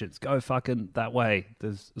directions. Go fucking that way.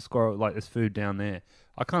 There's a squirrel, like there's food down there.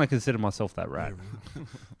 I kind of consider myself that rat.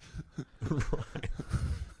 Right.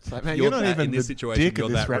 It's like, man, You're you're not that- even in this the situation, dick you're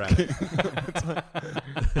of this that rat rat. king. It's like,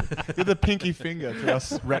 you're the pinky finger to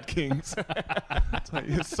us rat kings. It's like,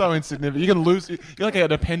 you're so insignificant. You're gonna lose. You're like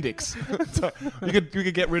an appendix. It's like, you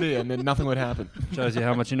could get rid of you and then nothing would happen. Shows you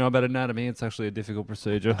how much you know about anatomy. It's actually a difficult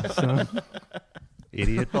procedure. So.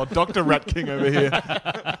 Idiot. Oh, Dr. Rat King over here.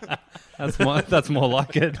 That's more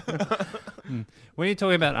like it. When you're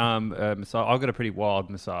talking about massage, I've got a pretty wild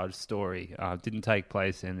massage story. Didn't take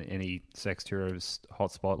place in any sex tourist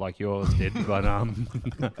hotspot like yours did, but I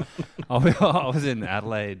was in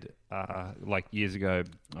Adelaide like years ago.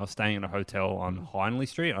 I was staying in a hotel on Hindley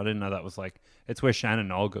Street. I didn't know that was like it's where Shannon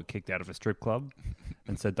Knoll got kicked out of a strip club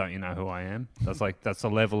and said, "Don't you know who I am?" That's the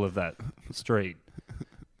level of that street.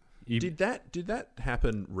 Did that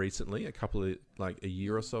happen recently? A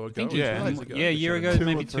year or so ago? A year ago,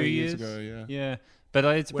 maybe 2 years ago. Yeah, but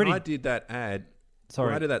it's When pretty. I did that ad,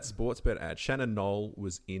 when I did that sports bet ad, Shannon Knoll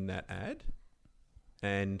was in that ad,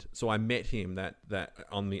 and so I met him that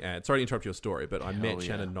on the ad. Sorry to interrupt your story, but I met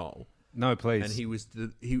Shannon Knoll. No, please. And he was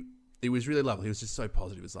He was really lovely. He was just so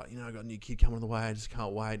positive. He was like, I got a new kid coming on the way. I just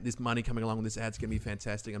can't wait. This money coming along with this ad's going to be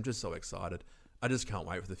fantastic. I'm just so excited. I just can't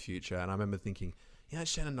wait for the future. And I remember thinking,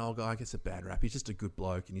 Shannon Knoll guy gets a bad rap. He's just a good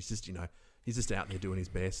bloke, and he's just, he's just out there doing his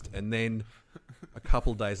best. And then a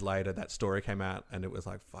couple days later, that story came out, and it was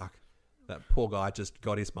like, fuck. That poor guy just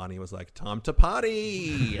got his money. Was like, time to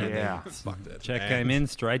party. And then fucked it. Check came in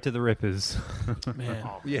straight to the rippers. Man.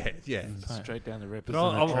 Yeah. Straight down the rippers.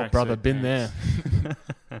 Oh, brother, been there.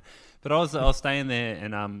 But I was staying there,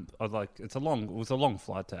 and I was like, it was a long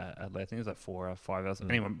flight to Adelaide. I think it was like 4 or 5 hours.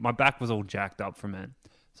 Anyway, my back was all jacked up from it,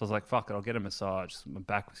 so I was like, fuck it, I'll get a massage. My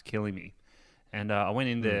back was killing me, and I went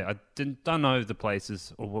in there. I don't know the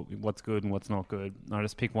places or what's good and what's not good. I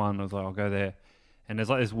just picked one. I was like, I'll go there, and there's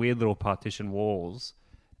like this weird little partition walls,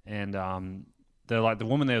 and they're like, the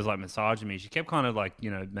woman there was like massaging me. She kept kind of like,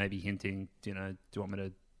 maybe hinting, do you want me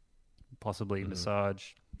to possibly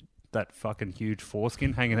massage that fucking huge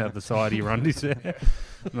foreskin hanging out the side of your undies there?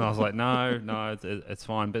 And I was like, no, it's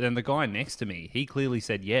fine. But then the guy next to me, he clearly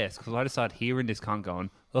said yes, because I just started hearing this cunt going,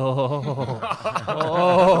 and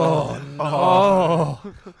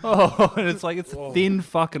it's like, it's thin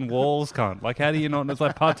fucking walls, cunt. Like, how do you not? It's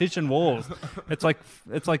like partition walls. It's like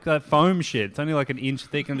that foam shit. It's only like an inch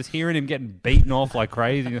thick. I'm just hearing him getting beaten off like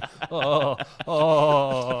crazy. And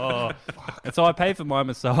so I paid for my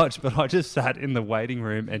massage, but I just sat in the waiting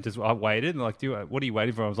room and I waited and like, what are you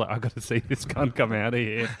waiting for? I was like, I got to see this cunt come out of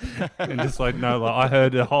here, and just like, no, like, I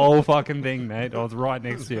heard the whole fucking thing, mate. I was right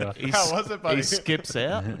next to you. How was it, buddy? He skips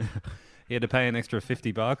out. He had to pay an extra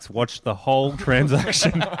 $50. Watch the whole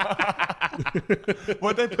transaction.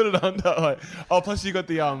 What'd they put it under? Like, plus you got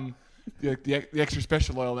the extra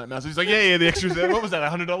special oil on that mouse. He's like, yeah, the extras. What was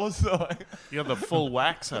that? $100? You have the full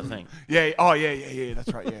wax, I think. Yeah. Oh, yeah.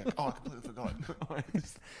 That's right. Yeah. Oh, I completely forgot.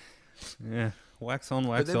 Yeah, wax on, But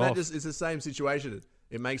wax then off. it's the same situation.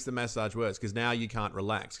 It makes the massage worse because now you can't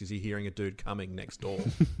relax because you're hearing a dude coming next door.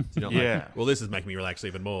 So you're not Yeah. like, well, this is making me relax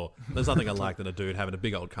even more. There's nothing I like than a dude having a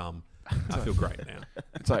big old cum. I feel great now.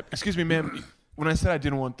 It's like, excuse me, ma'am. When I said I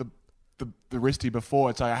didn't want the wristy before,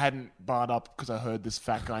 it's like I hadn't barred up because I heard this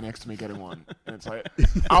fat guy next to me getting one. And it's like,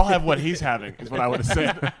 I'll have what he's having, is what I would have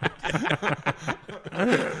said.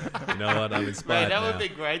 You know what? I'm inspired Mate, that now. would be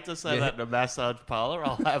great to say that in a massage parlor.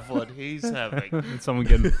 I'll have what he's having. And someone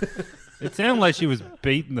getting. It sounded like she was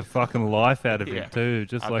beating the fucking life out of him too.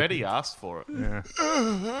 Just I like, bet he asked for it. yeah.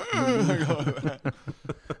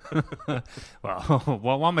 Well,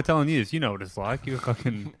 why am I telling you this? You know what it's like. You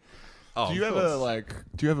fucking. Oh, Do you of ever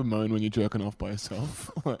course. moan when you're jerking off by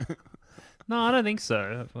yourself? No, I don't think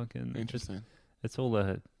so. Fucking. Interesting. It's all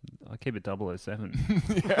I keep it 007.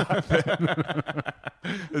 Yeah, I bet.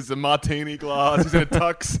 There's a martini glass. He's in a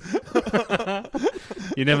tux.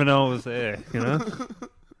 You never know what was there,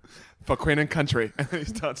 For Queen and Country. And he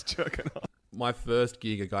starts jerking off. My first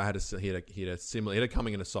gig, a guy had a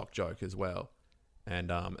coming in a sock joke as well. And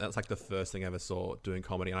that's like the first thing I ever saw doing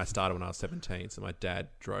comedy. And I started when I was 17. So my dad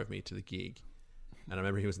drove me to the gig. And I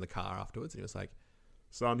remember he was in the car afterwards. And he was like,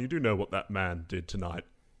 son, you do know what that man did tonight.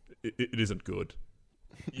 It isn't good.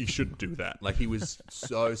 You shouldn't do that. Like, he was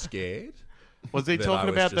so scared. Was he that talking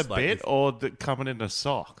I was about the just like, bit or coming in a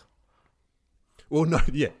sock? Well, no,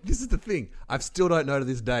 yeah. This is the thing. I still don't know to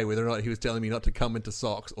this day whether or not he was telling me not to come into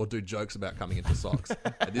socks or do jokes about coming into socks.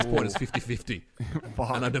 At this point, it's 50-50.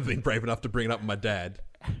 And I've never been brave enough to bring it up with my dad.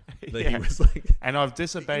 that he was like. And I've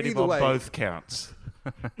disobeyed him Either on way- both counts.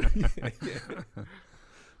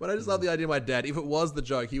 But I just love the idea of my dad. If it was the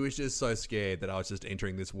joke, he was just so scared that I was just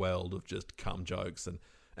entering this world of just cum jokes,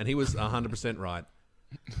 and he was 100% right.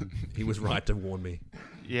 He was right to warn me.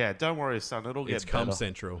 Yeah, don't worry, son. It'll get It's cum better.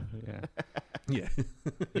 central. Yeah. Yeah.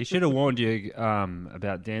 He should have warned you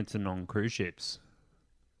about dancing on cruise ships.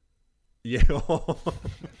 Yeah.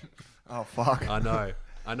 Oh fuck. I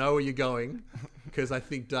know where you're going, because I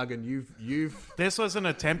think, Duggan, you've This was an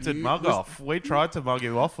attempted You- mug this- off. We tried to mug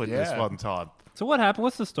you off with this Yeah. one time. So what happened?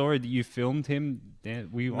 What's the story that you filmed him?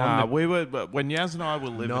 We Nah, we were when Yaz and I were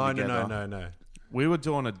living together. no. We were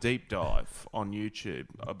doing a deep dive on YouTube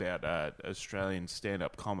about Australian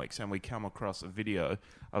stand-up comics, and we come across a video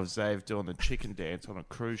of Zave doing the chicken dance on a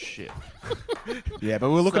cruise ship. Yeah,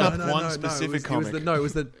 but we're looking up No, one no, specific it comic.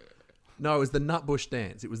 was the Nutbush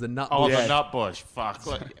dance. It was the Nutbush. Oh, Yeah. the nutbush. Fuck.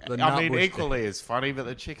 The I mean, nutbush equally as funny, but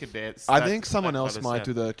the chicken dance. I that- think someone that else kinda might sound-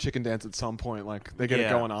 do the chicken dance at some point. Like they get it Yeah.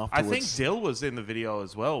 going I afterwards. think Dill was in the video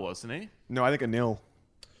as well, wasn't he? No, I think Anil.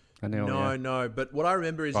 I know. No, yeah. no. But what I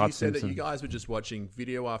remember is Bart you said that Simpson. you guys were just watching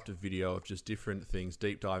video after video of just different things,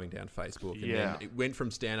 deep diving down Facebook. And Yeah. then it went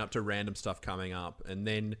from stand-up to random stuff coming up. And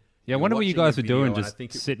then... Yeah, I wonder what you watching guys the were doing, video, and I just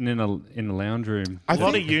think sitting in the lounge room. I A lot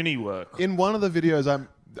of think uni work. in one of the videos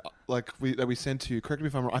that we sent to you, correct me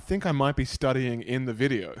if I'm wrong, I think I might be studying in the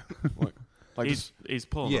video. like He's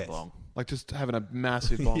pulling Yes. a bong. like just having a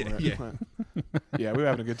massive bong. Yeah, rip. yeah. Yeah, we were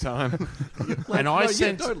having a good time. And I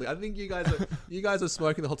sent- totally. I think you guys are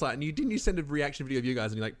smoking the whole time. And didn't you send a reaction video of you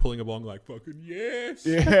guys and you're like pulling a bong like fucking yes.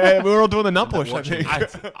 Yeah, we were all doing the nutbush, I watching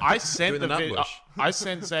think. I sent Doing the the nutbush. I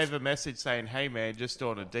sent Zave a message saying, "Hey man, just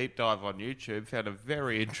doing a deep dive on YouTube, found a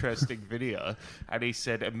very interesting video." And he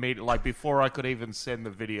said immediately, like before I could even send the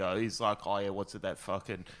video, he's like, "Oh yeah, what's it that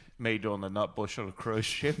fucking me doing the nutbush on a cruise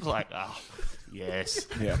ship?" Like, oh yes,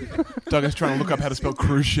 Yeah. Duggan's trying to look up how to spell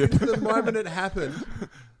cruise ship. The moment it happened,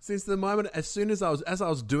 as soon as I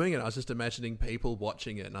was doing it, I was just imagining people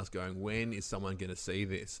watching it, and I was going, "When is someone going to see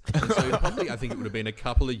this?" And so probably, I think it would have been a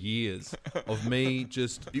couple of years of me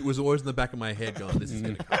just. It was always in the back of my head, going, "This is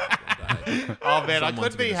going to come up one day." oh man, I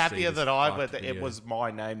Someone's couldn't be gonna see happier this that I, fucked but it video. was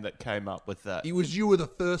my name that came up with that. You were the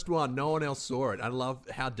first one. No one else saw it. I love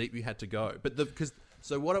how deep you had to go. But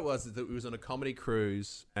so what it was is that it was on a comedy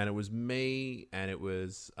cruise, and it was me, and it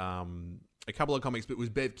was a couple of comics, but it was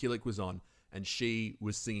Bev Killick was on, and she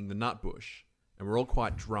was singing the Nutbush, and we're all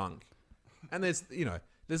quite drunk. And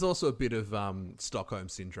there's also a bit of Stockholm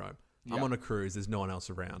syndrome. I'm on a cruise. There's no one else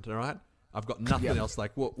around. All right, I've got nothing else.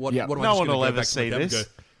 Like what? Yeah. What am I No just one gonna will go ever back to my see cab and this. go,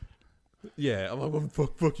 yeah, I'm like,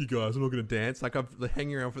 fuck you guys. I'm not going to dance. Like, I've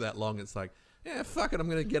hanging around for that long. It's like, yeah, fuck it. I'm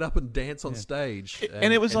going to get up and dance on stage.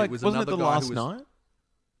 And it was like, wasn't it another the guy who last was- night?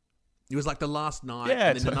 It was like the last night. Yeah, and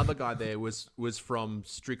then it's- another guy there was from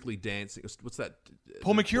Strictly Dancing. What's that?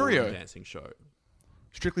 Paul The Mercurio. ballroom dancing show.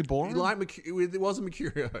 Strictly boring? It wasn't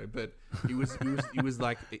Mercurio, but he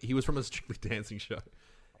was from a Strictly Dancing show.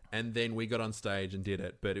 And then we got on stage and did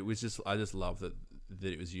it. But it was just, I just love that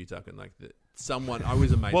it was you, Tuck, and like that someone. I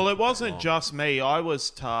was amazed. Well, it wasn't just me. I was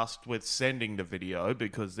tasked with sending the video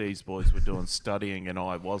because these boys were doing studying and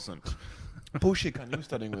I wasn't. Bullshit, cunt. You were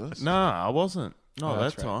studying with us. Nah, I wasn't. No,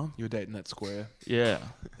 that's that right. time. You were dating that square. Yeah.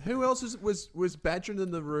 Who else was Badrin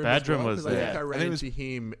in the room? Badrin as well? was 'Cause I think there. I ran I think it into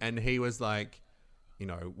him, and he was like,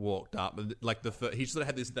 walked up, and like he sort of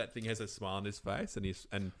had that thing, has a smile on his face,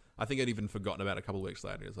 and I think I'd even forgotten about it a couple of weeks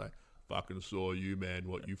later. He was like, "Fucking saw you, man.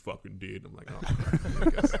 What you fucking did." I'm like,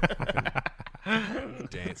 "Oh,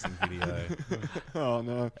 dancing video." Oh,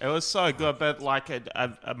 no. It was so good, but like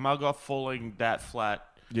a mug off falling that flat,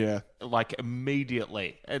 Yeah. like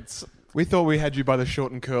immediately. We thought we had you by the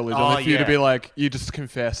short and curlies, Oh, only for you to yeah. be like, you just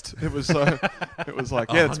confessed. It was so. It was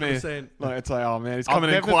like, yeah, it's me. 100%. Like, it's like, oh man, he's I've coming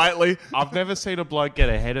in never- quietly. I've never seen a bloke get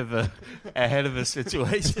ahead of a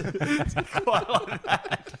situation quite like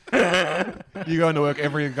that. You go into work,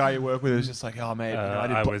 every guy you work with is just like, oh man,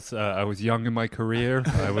 I was young in my career.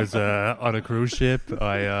 I was on a cruise ship.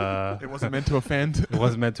 it wasn't meant to offend. It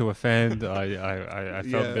wasn't meant to offend. I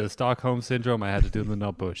felt a bit of Stockholm syndrome. I had to do the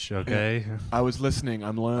nutbush. Okay. I was listening.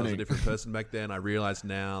 I'm I was a learning. different person back then. I realize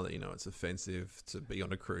now that it's offensive to be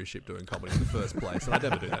on a cruise ship doing comedy in the first place, and I'd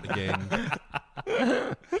never do that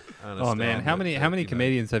again. Oh man, how many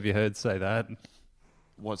comedians have you heard say that?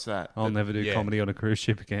 What's that? I'll never do yeah. comedy on a cruise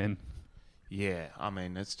ship again. Yeah, I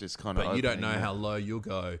mean, it's just kind of. But you don't know how low you'll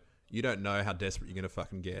go. You don't know how desperate you're going to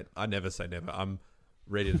fucking get. I never say never.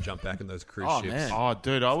 ready to jump back in those cruise Oh, ships. man. Oh,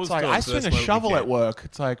 dude, I was It's like doing I swing a first one shovel weekend. at work.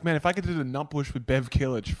 It's like, man, if I could do the nutbush with Bev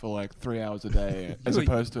Killage for like 3 hours a day, as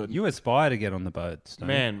opposed to You aspire to get on the boats, don't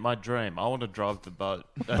you? Man, my dream. I want to drive the boat.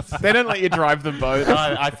 That's, they don't let you drive the boat.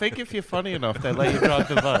 I think if you're funny enough, they let you drive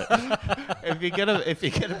the boat. If you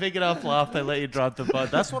get a big enough laugh, they let you drive the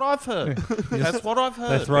boat. That's what I've heard. That's what I've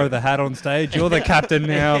heard. They throw the hat on stage. You're the captain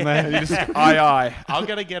now, man. You just aye. I'm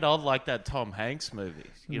gonna get on like that Tom Hanks movie,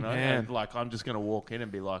 you know, Man. and like I'm just gonna walk in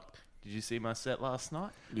and be like, "Did you see my set last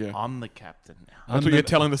night? Yeah. I'm the captain now." That's what you're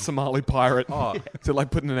telling the Somali pirate. Oh. So like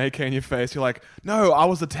putting an AK in your face. You're like, no, I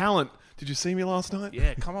was the talent. Did you see me last night?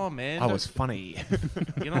 Yeah, come on, man. I was funny.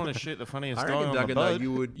 You don't want to shoot the funniest I guy reckon, on the Duggan, though,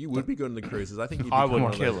 boat. you would be good on the cruises. I think you'd I become would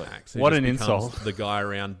one of kill those it. acts who What just an becomes insult. The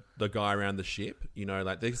guy around the ship. You know,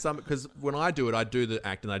 like there's some because when I do it, I do the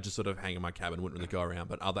act and I just sort of hang in my cabin, wouldn't really go around.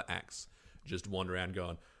 But other acts just wander around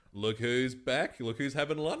going, "Look who's back! Look who's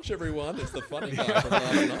having lunch, everyone! It's the funny guy from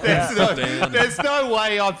last night." Sit down. There's no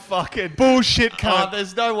way I'm fucking Bullshit, cunt.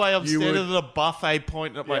 there's no way I'm You standing would- at a buffet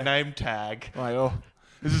pointing at my name tag. Like, oh,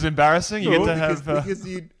 this is embarrassing. You No, get to have. because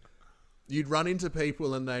you'd run into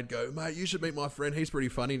people and they'd go, "Mate, you should meet my friend. He's pretty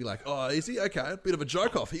funny." And you're like, "Oh, is he? Okay, a bit of a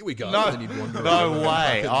joke off. Here we go." No, And then you'd wander no around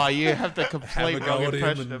way. and Oh, you have the have a complete go wrong at him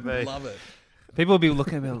impression of and me. love it. People will be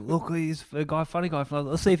looking at me like, look, he's a guy, funny guy.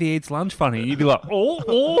 Let's see if he eats lunch funny. And you'd be like,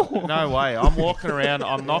 oh. No way. I'm walking around.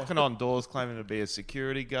 I'm knocking on doors claiming to be a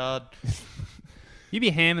security guard. You'd be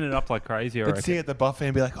hamming it up like crazy, I They'd see reckon. at the buffet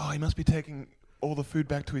and be like, oh, he must be taking all the food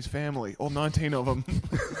back to his family. All 19 of them.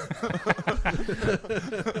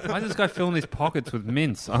 Why is this guy filling his pockets with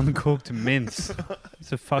mince, uncooked mince?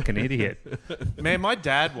 He's a fucking idiot. Man, my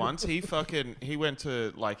dad once, he went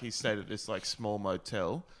to, like, he stayed at this, like, small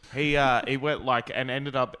motel. He went, like, and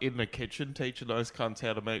ended up in the kitchen teaching those cunts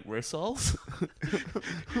how to make rissoles.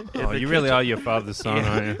 Oh, you really are your father's son,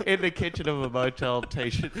 aren't you? In the kitchen of a motel,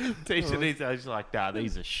 teaching these. I was like, nah,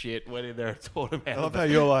 these are shit. Went in there and taught him I how love to how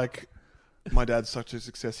you're like, my dad's such a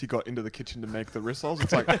success, he got into the kitchen to make the rissoles.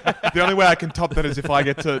 It's like, the only way I can top that is if I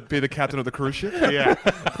get to be the captain of the cruise ship. Yeah.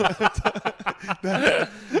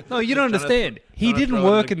 No, you don't understand. He trying to didn't throw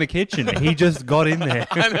in work the- in the kitchen. He just got in there.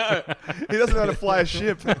 I know. He doesn't know how to fly a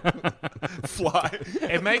ship. Fly.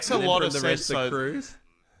 It makes a And then lot for of the sense. rest of the So cruise.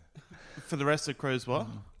 for the rest of the cruise, what?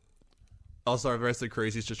 Oh, sorry, the rest of the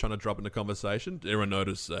cruise, he's just trying to drop in the conversation. Did everyone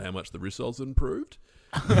notice how much the rissoles improved?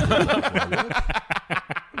 I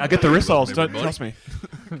get the rissoles. Don't Everybody. trust me.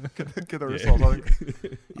 get the rissoles. I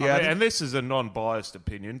think. Yeah, and this is a non-biased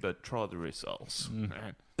opinion, but try the rissoles.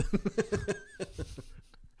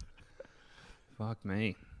 Fuck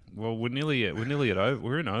me. Well, we're nearly at over.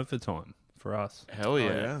 We're in overtime for us. Hell yeah. Oh,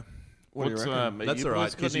 yeah. What do you What's reckon? That's you all right,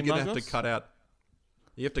 boys got because any you're going to have muggles? to cut out.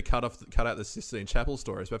 You have to cut out the Sistine Chapel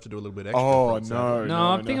stories. We have to do a little bit extra. Oh, things, no.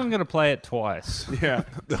 No, I think I'm going to play it twice. Yeah.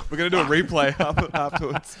 We're going to do a replay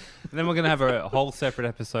afterwards. And then we're going to have a whole separate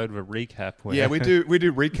episode of a recap. Where Yeah, we do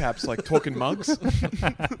recaps like talking mugs,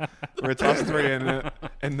 where it's us three and I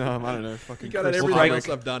don't know, fucking. You cut out Chris everything Hardwick. else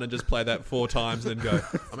I've done and just play that 4 times and then go,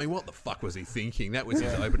 I mean, what the fuck was he thinking? That was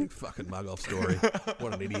his opening fucking mug-off story.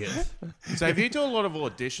 What an idiot. So if you do a lot of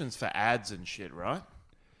auditions for ads and shit, right?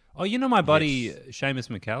 Oh, you know my buddy Seamus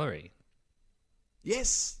McCallery?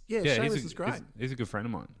 Yes. Yeah, Yeah, Seamus is great. He's a good friend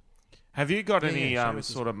of mine. Have you got any Seamus is-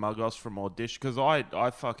 sort of mug-offs from audition? Because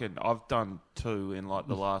I've done 2 in like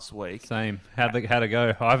the last week. Same. How'd it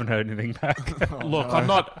go? I haven't heard anything back. Look, I'm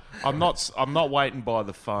not waiting by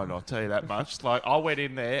the phone. I'll tell you that much. Like I went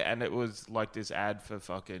in there and it was like this ad for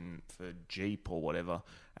Jeep or whatever,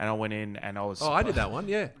 and I went in and I was. Oh, I did that one,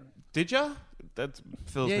 yeah. Did ya? That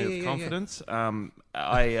fills Yeah, me yeah, with yeah, confidence.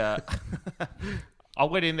 I I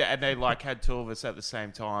went in there and they like had 2 of us at the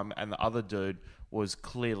same time, and the other dude was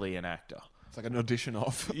clearly an actor. It's like an audition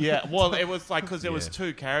off. Yeah, well, it was like because there was Yeah.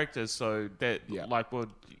 2 characters, so that Yeah. like would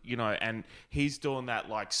and he's doing that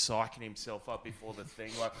like psyching himself up before the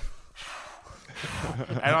thing, like,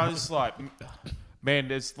 and I was like, man,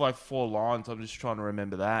 there's like 4 lines. I'm just trying to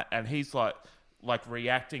remember that, and he's like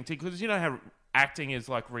reacting to because you know how acting is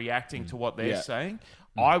like reacting to what they're Yeah. saying.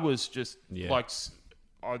 I was just Yeah. like,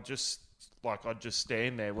 I'd just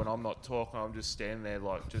stand there when I'm not talking. I'm just standing there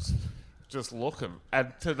like just looking.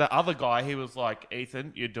 And to the other guy, he was like,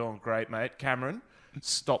 Ethan, you're doing great, mate. Cameron,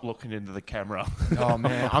 stop looking into the camera. Oh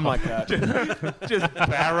man, I'm like that. Just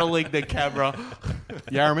barreling the camera.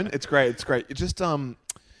 Yarraman, it's great. It's great. You just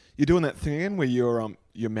you're doing that thing again where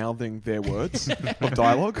you're mouthing their words of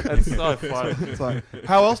dialogue. That's so funny. It's like,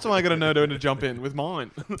 how else am I going to know to jump in with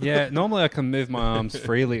mine? Yeah, normally I can move my arms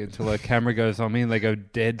freely until a camera goes on me and they go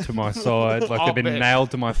dead to my side, like Oh, they've been man.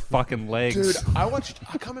 nailed to my fucking legs. Dude, I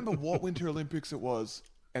can't remember what Winter Olympics it was.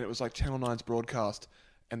 and it was like Channel 9's broadcast,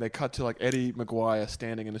 and they cut to like Eddie Maguire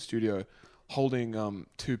standing in the studio holding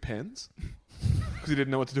 2 pens because he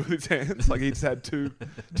didn't know what to do with his hands. Like he just had two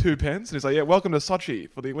pens, and he's like, "Yeah, welcome to Sochi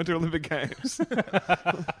for the Winter Olympic Games."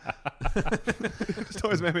 Just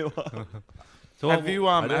always made me laugh. So have you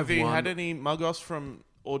have had any mug-offs from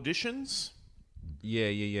auditions?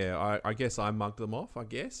 Yeah. I guess I mugged them off. I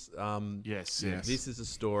guess. Yes. This is a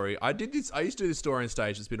story. I did this. I used to do this story on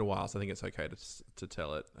stage. It's been a while, so I think it's okay to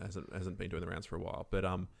tell it. Hasn't been doing the rounds for a while. But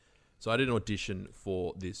so I did an audition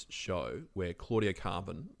for this show where Claudia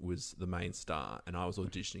Carvin was the main star, and I was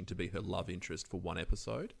auditioning to be her love interest for one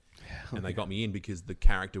episode. And they got me in because the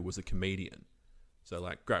character was a comedian. So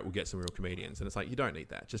like, great, we'll get some real comedians, and it's like you don't need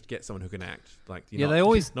that. Just get someone who can act. Like, they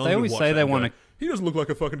always say they want to. He doesn't look like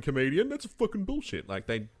a fucking comedian. That's fucking bullshit. Like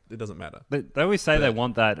it doesn't matter. They always say they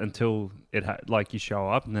want that until like you show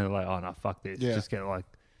up, and they're like, "Oh no, fuck this." Yeah. Just get like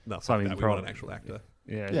No, fuck something. that. We want an actual actor.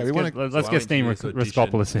 Yeah, we wanna- let's get Steve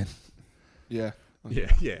Raskopoulos in. Yeah.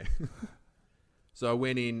 Yeah. So I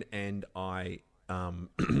went in and I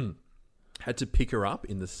had to pick her up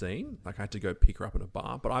in the scene. Like I had to go pick her up at a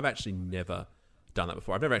bar, but I've actually never done that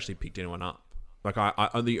before. I've never actually picked anyone up. Like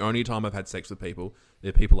the only time I've had sex with people,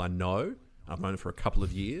 they're people I know. I've known them for a couple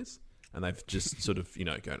of years, and they've just sort of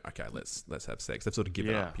going, okay, let's have sex. They've sort of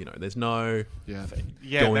given up. There's no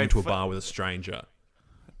going into a bar with a stranger.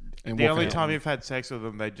 And The only out. time you've had sex with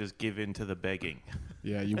them, they just give in to the begging.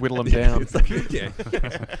 Yeah, you whittle them down. It's like,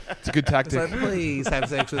 It's a good tactic. It's like, please have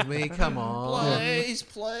sex with me. Come on. Please.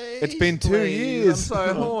 It's been 2 years. I'm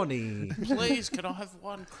so horny. Please, can I have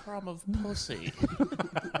one crumb of pussy?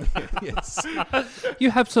 Yes.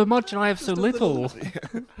 You have so much, and I have so little.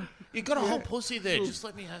 You got a whole pussy there. Just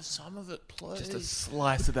let me have some of it, please. Just a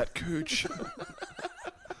slice of that cooch.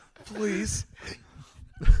 Please.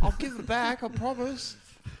 I'll give it back, I promise.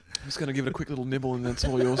 I'm just going to give it a quick little nibble and then it's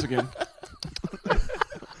all yours again.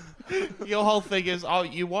 Your whole thing is,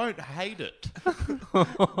 you won't hate it.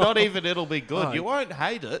 Not even it'll be good. You won't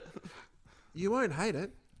hate it. You won't hate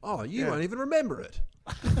it. Oh, you won't even remember it.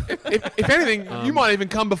 If anything, you might even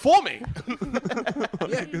come before me.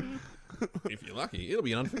 Yeah. If you're lucky, it'll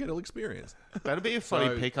be an unforgettable experience. That'd be a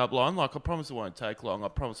funny pickup line. Like, I promise it won't take long. I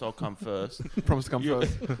promise I'll come first. Promise to come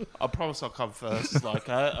first. I promise I'll come first. Like,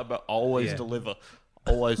 but always deliver.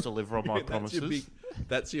 Always deliver on my promises.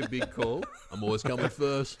 That's your big call. I'm always coming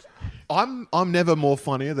first. I'm never more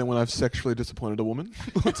funnier than when I've sexually disappointed a woman.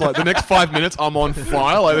 It's like the next 5 minutes I'm on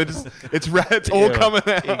fire. Like it's all coming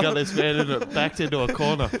out. You got this man backed into a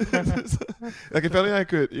corner. Like if only I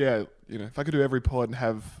could, if I could do every pod and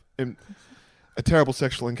have a terrible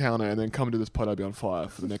sexual encounter and then come to this pod, I'd be on fire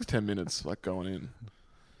for the next 10 minutes, like going in.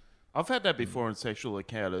 I've had that before in sexual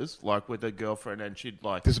encounters, like with a girlfriend, and she'd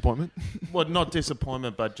like Disappointment? well, not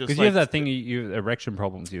disappointment, but just Because you have that thing, you erection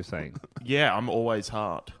problems. You're saying. Yeah, I'm always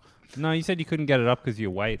hard. No, you said you couldn't get it up because of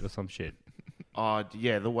your weight or some shit. Oh,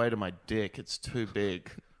 yeah, the weight of my dick, it's too big.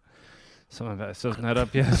 Some of us doesn't add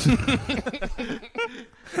up, yes.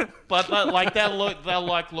 But like they'll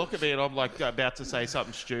look at me, and I'm like about to say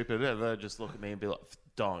something stupid, and they'll just look at me and be like,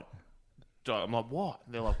 "Don't." I'm like, "What?"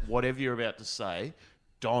 And they're like, "Whatever you're about to say,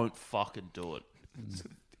 don't fucking do it.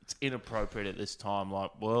 It's inappropriate at this time."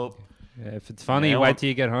 Like, well, Yeah, if it's funny, wait till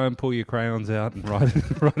you get home, pull your crayons out, and write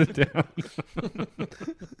it down.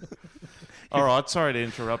 all right. Sorry to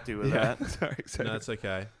interrupt you with that. Sorry. No, that's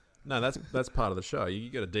okay. No, that's part of the show. You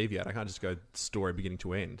got to deviate. I can't just go story beginning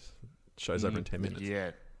to end. Show's over in 10 minutes.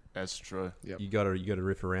 Yeah, that's true. Yep. You got to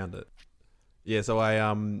riff around it. Yeah, so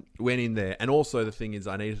I went in there, and also the thing is,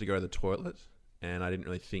 I needed to go to the toilet, and I didn't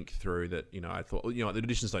really think through that. I thought, the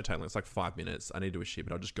auditions don't take long. It's like 5 minutes. I need to do a shit,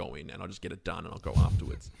 but I'll just go in and I'll just get it done, and I'll go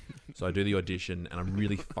afterwards. So I do the audition, and I'm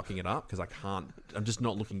really fucking it up because I can't. I'm just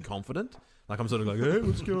not looking confident. Like I'm sort of like, hey,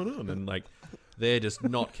 what's going on? And like they're just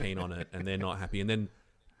not keen on it, and they're not happy. And then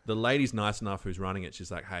the lady's nice enough who's running it.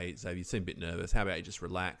 She's like, hey, Xavier, you seem a bit nervous. How about you just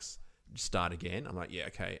relax, just start again? I'm like, yeah,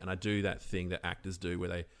 okay. And I do that thing that actors do where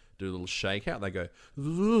they do a little shake out. They go,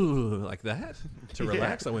 "Ooh," like that to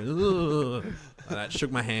relax. I went, "Ooh," and that,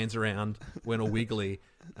 shook my hands around, went all wiggly,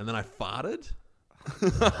 and then I farted.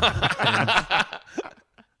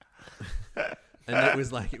 And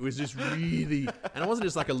it was just really, and it wasn't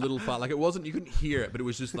just like a little fart. Like it wasn't, you couldn't hear it, but it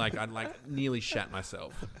was just like, I'd like nearly shat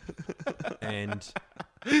myself. And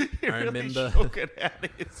I remember shook it out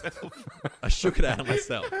of yourself. I shook it out of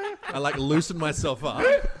myself. I like loosened myself up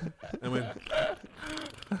and went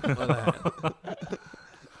like that.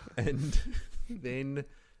 And then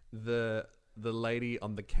the lady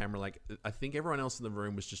on the camera, like I think everyone else in the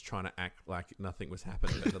room was just trying to act like nothing was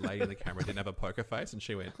happening. But the lady in the camera didn't have a poker face, and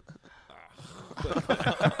she went,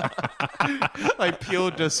 Like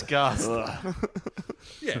pure disgust.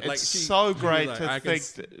 Yeah, It's so great to think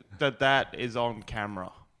that is on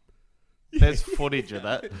camera. There's footage of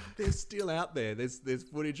that. They're still out there. There's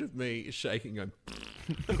footage of me shaking, going,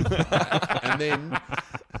 and then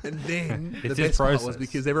the best part was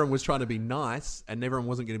because everyone was trying to be nice and everyone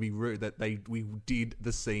wasn't going to be rude. That we did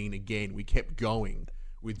the scene again. We kept going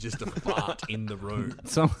with just a fart in the room.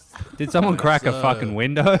 Did someone crack a fucking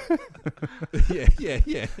window? Yeah.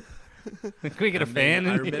 Can we get a fan?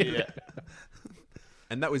 I remember,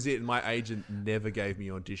 and that was it. And my agent never gave me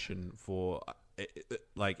audition for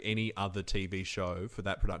like any other TV show for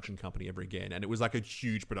that production company ever again. And it was like a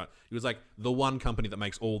huge production. It was like the one company that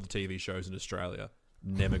makes all the TV shows in Australia.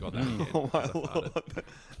 Never got that again. Oh my Lord.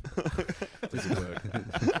 Doesn't work.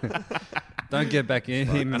 Don't get back in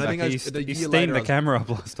him. And I think He steamed the camera up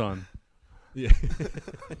last time. Yeah.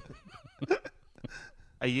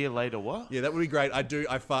 A year later, what? Yeah, that would be great. I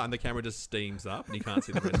fart and the camera just steams up and you can't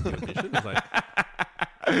see the rest of the audition. It's like,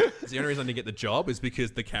 the only reason I didn't get the job is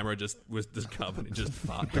because the camera just was just covered in just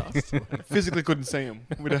fart dust. Physically couldn't see him.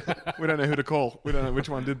 We don't know who to call. We don't know which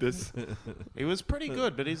one did this. He was pretty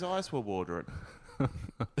good, but his eyes were watering.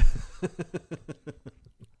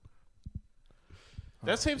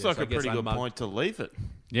 That seems like so I a guess pretty I good mugged- point to leave it.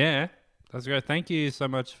 Yeah, that's great. Thank you so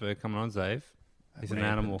much for coming on, Zave. He's an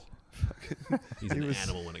animal. He's an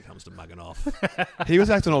animal when it comes to mugging off. He was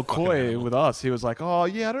acting all coy with us. He was like, "Oh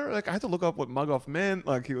yeah, I had to look up what mug off meant."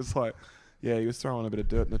 Like he was like, "Yeah, he was throwing a bit of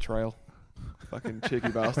dirt in the trail." Fucking cheeky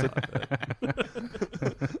bastard.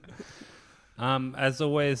 As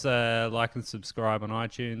always, like and subscribe on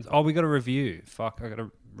iTunes. Oh, we got a review. Fuck, I got to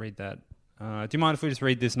read that. Do you mind if we just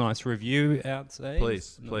read this nice review out, Zave?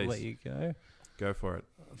 Please, And please. I'll let you go. Go for it.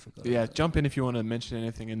 Yeah, jump in if you want to mention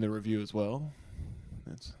anything in the review as well.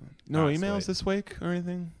 No emails sweet. this week or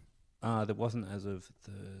anything? There wasn't as of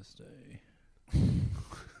Thursday.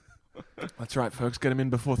 That's right, folks. Get them in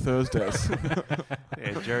before Thursdays.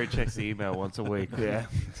 Yeah, Jerry checks the email once a week. Yeah.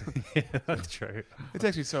 Yeah, that's true. It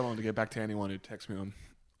takes me so long to get back to anyone who texts me on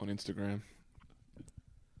Instagram.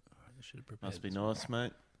 Must be nice,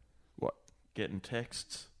 mate. What? Getting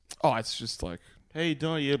texts. Oh, it's just like, Hey, you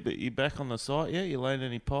doing? You back on the site yet? You laid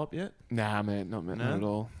any pipe yet? nah, man, not at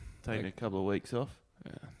all. Taking a couple of weeks off.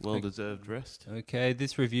 Yeah. Well-deserved rest. Okay,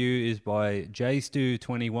 this review is by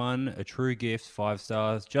JStew21, a true gift, 5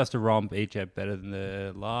 stars. Just a romp, each app better than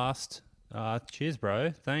the last. Cheers,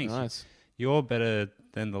 bro. Thanks. Nice. You're better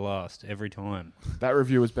than the last every time. That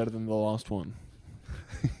review was better than the last one.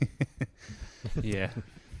 Yeah.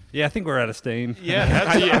 Yeah, I think we're out of steam. Yeah, that's,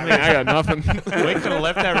 I got nothing. we could have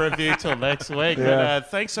left that review till next week. Yeah.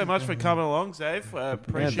 But thanks so much for coming along, Zave.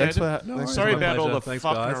 Appreciate thanks it. for thanks Sorry for about all pleasure. the Thanks,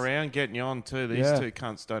 fucking guys. around getting you on too. These Yeah. two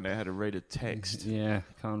cunts don't know how to read a text. Yeah,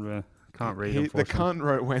 can't read, the unfortunately. cunt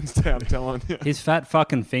wrote Wednesday, I'm telling you. His fat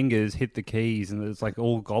fucking fingers hit the keys, and it's like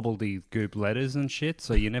all gobbledygook letters and shit.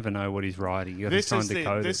 So you never know what he's writing. You got to This try is and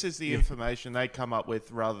decode this it. is the information they come up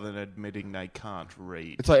with rather than admitting they can't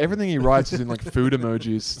read. It's like everything he writes is in like food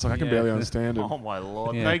emojis. It's like I can Yeah. barely understand it. Oh my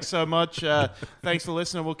lord! Yeah. Thanks so much. Thanks for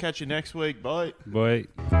listening. We'll catch you next week. Bye. Boy.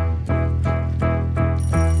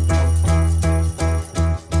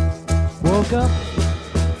 Woke up,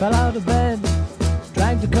 fell out of bed,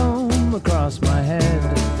 dragged a comb across my head.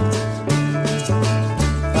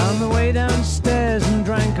 Found my way downstairs and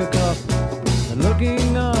drank a cup. And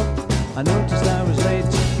looking up, I noticed I was late.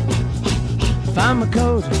 Found my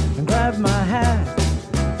coat and grabbed my hat.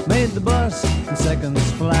 Made the bus in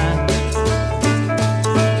seconds flat.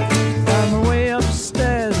 Found my way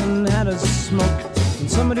upstairs and had a smoke. And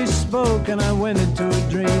somebody spoke and I went into a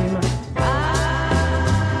dream.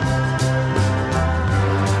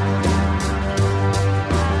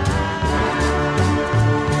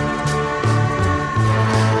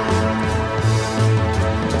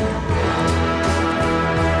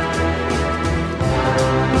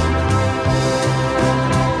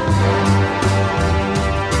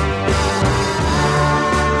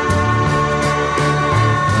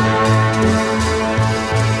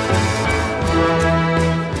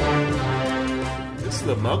 This is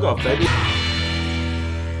the mug off, baby.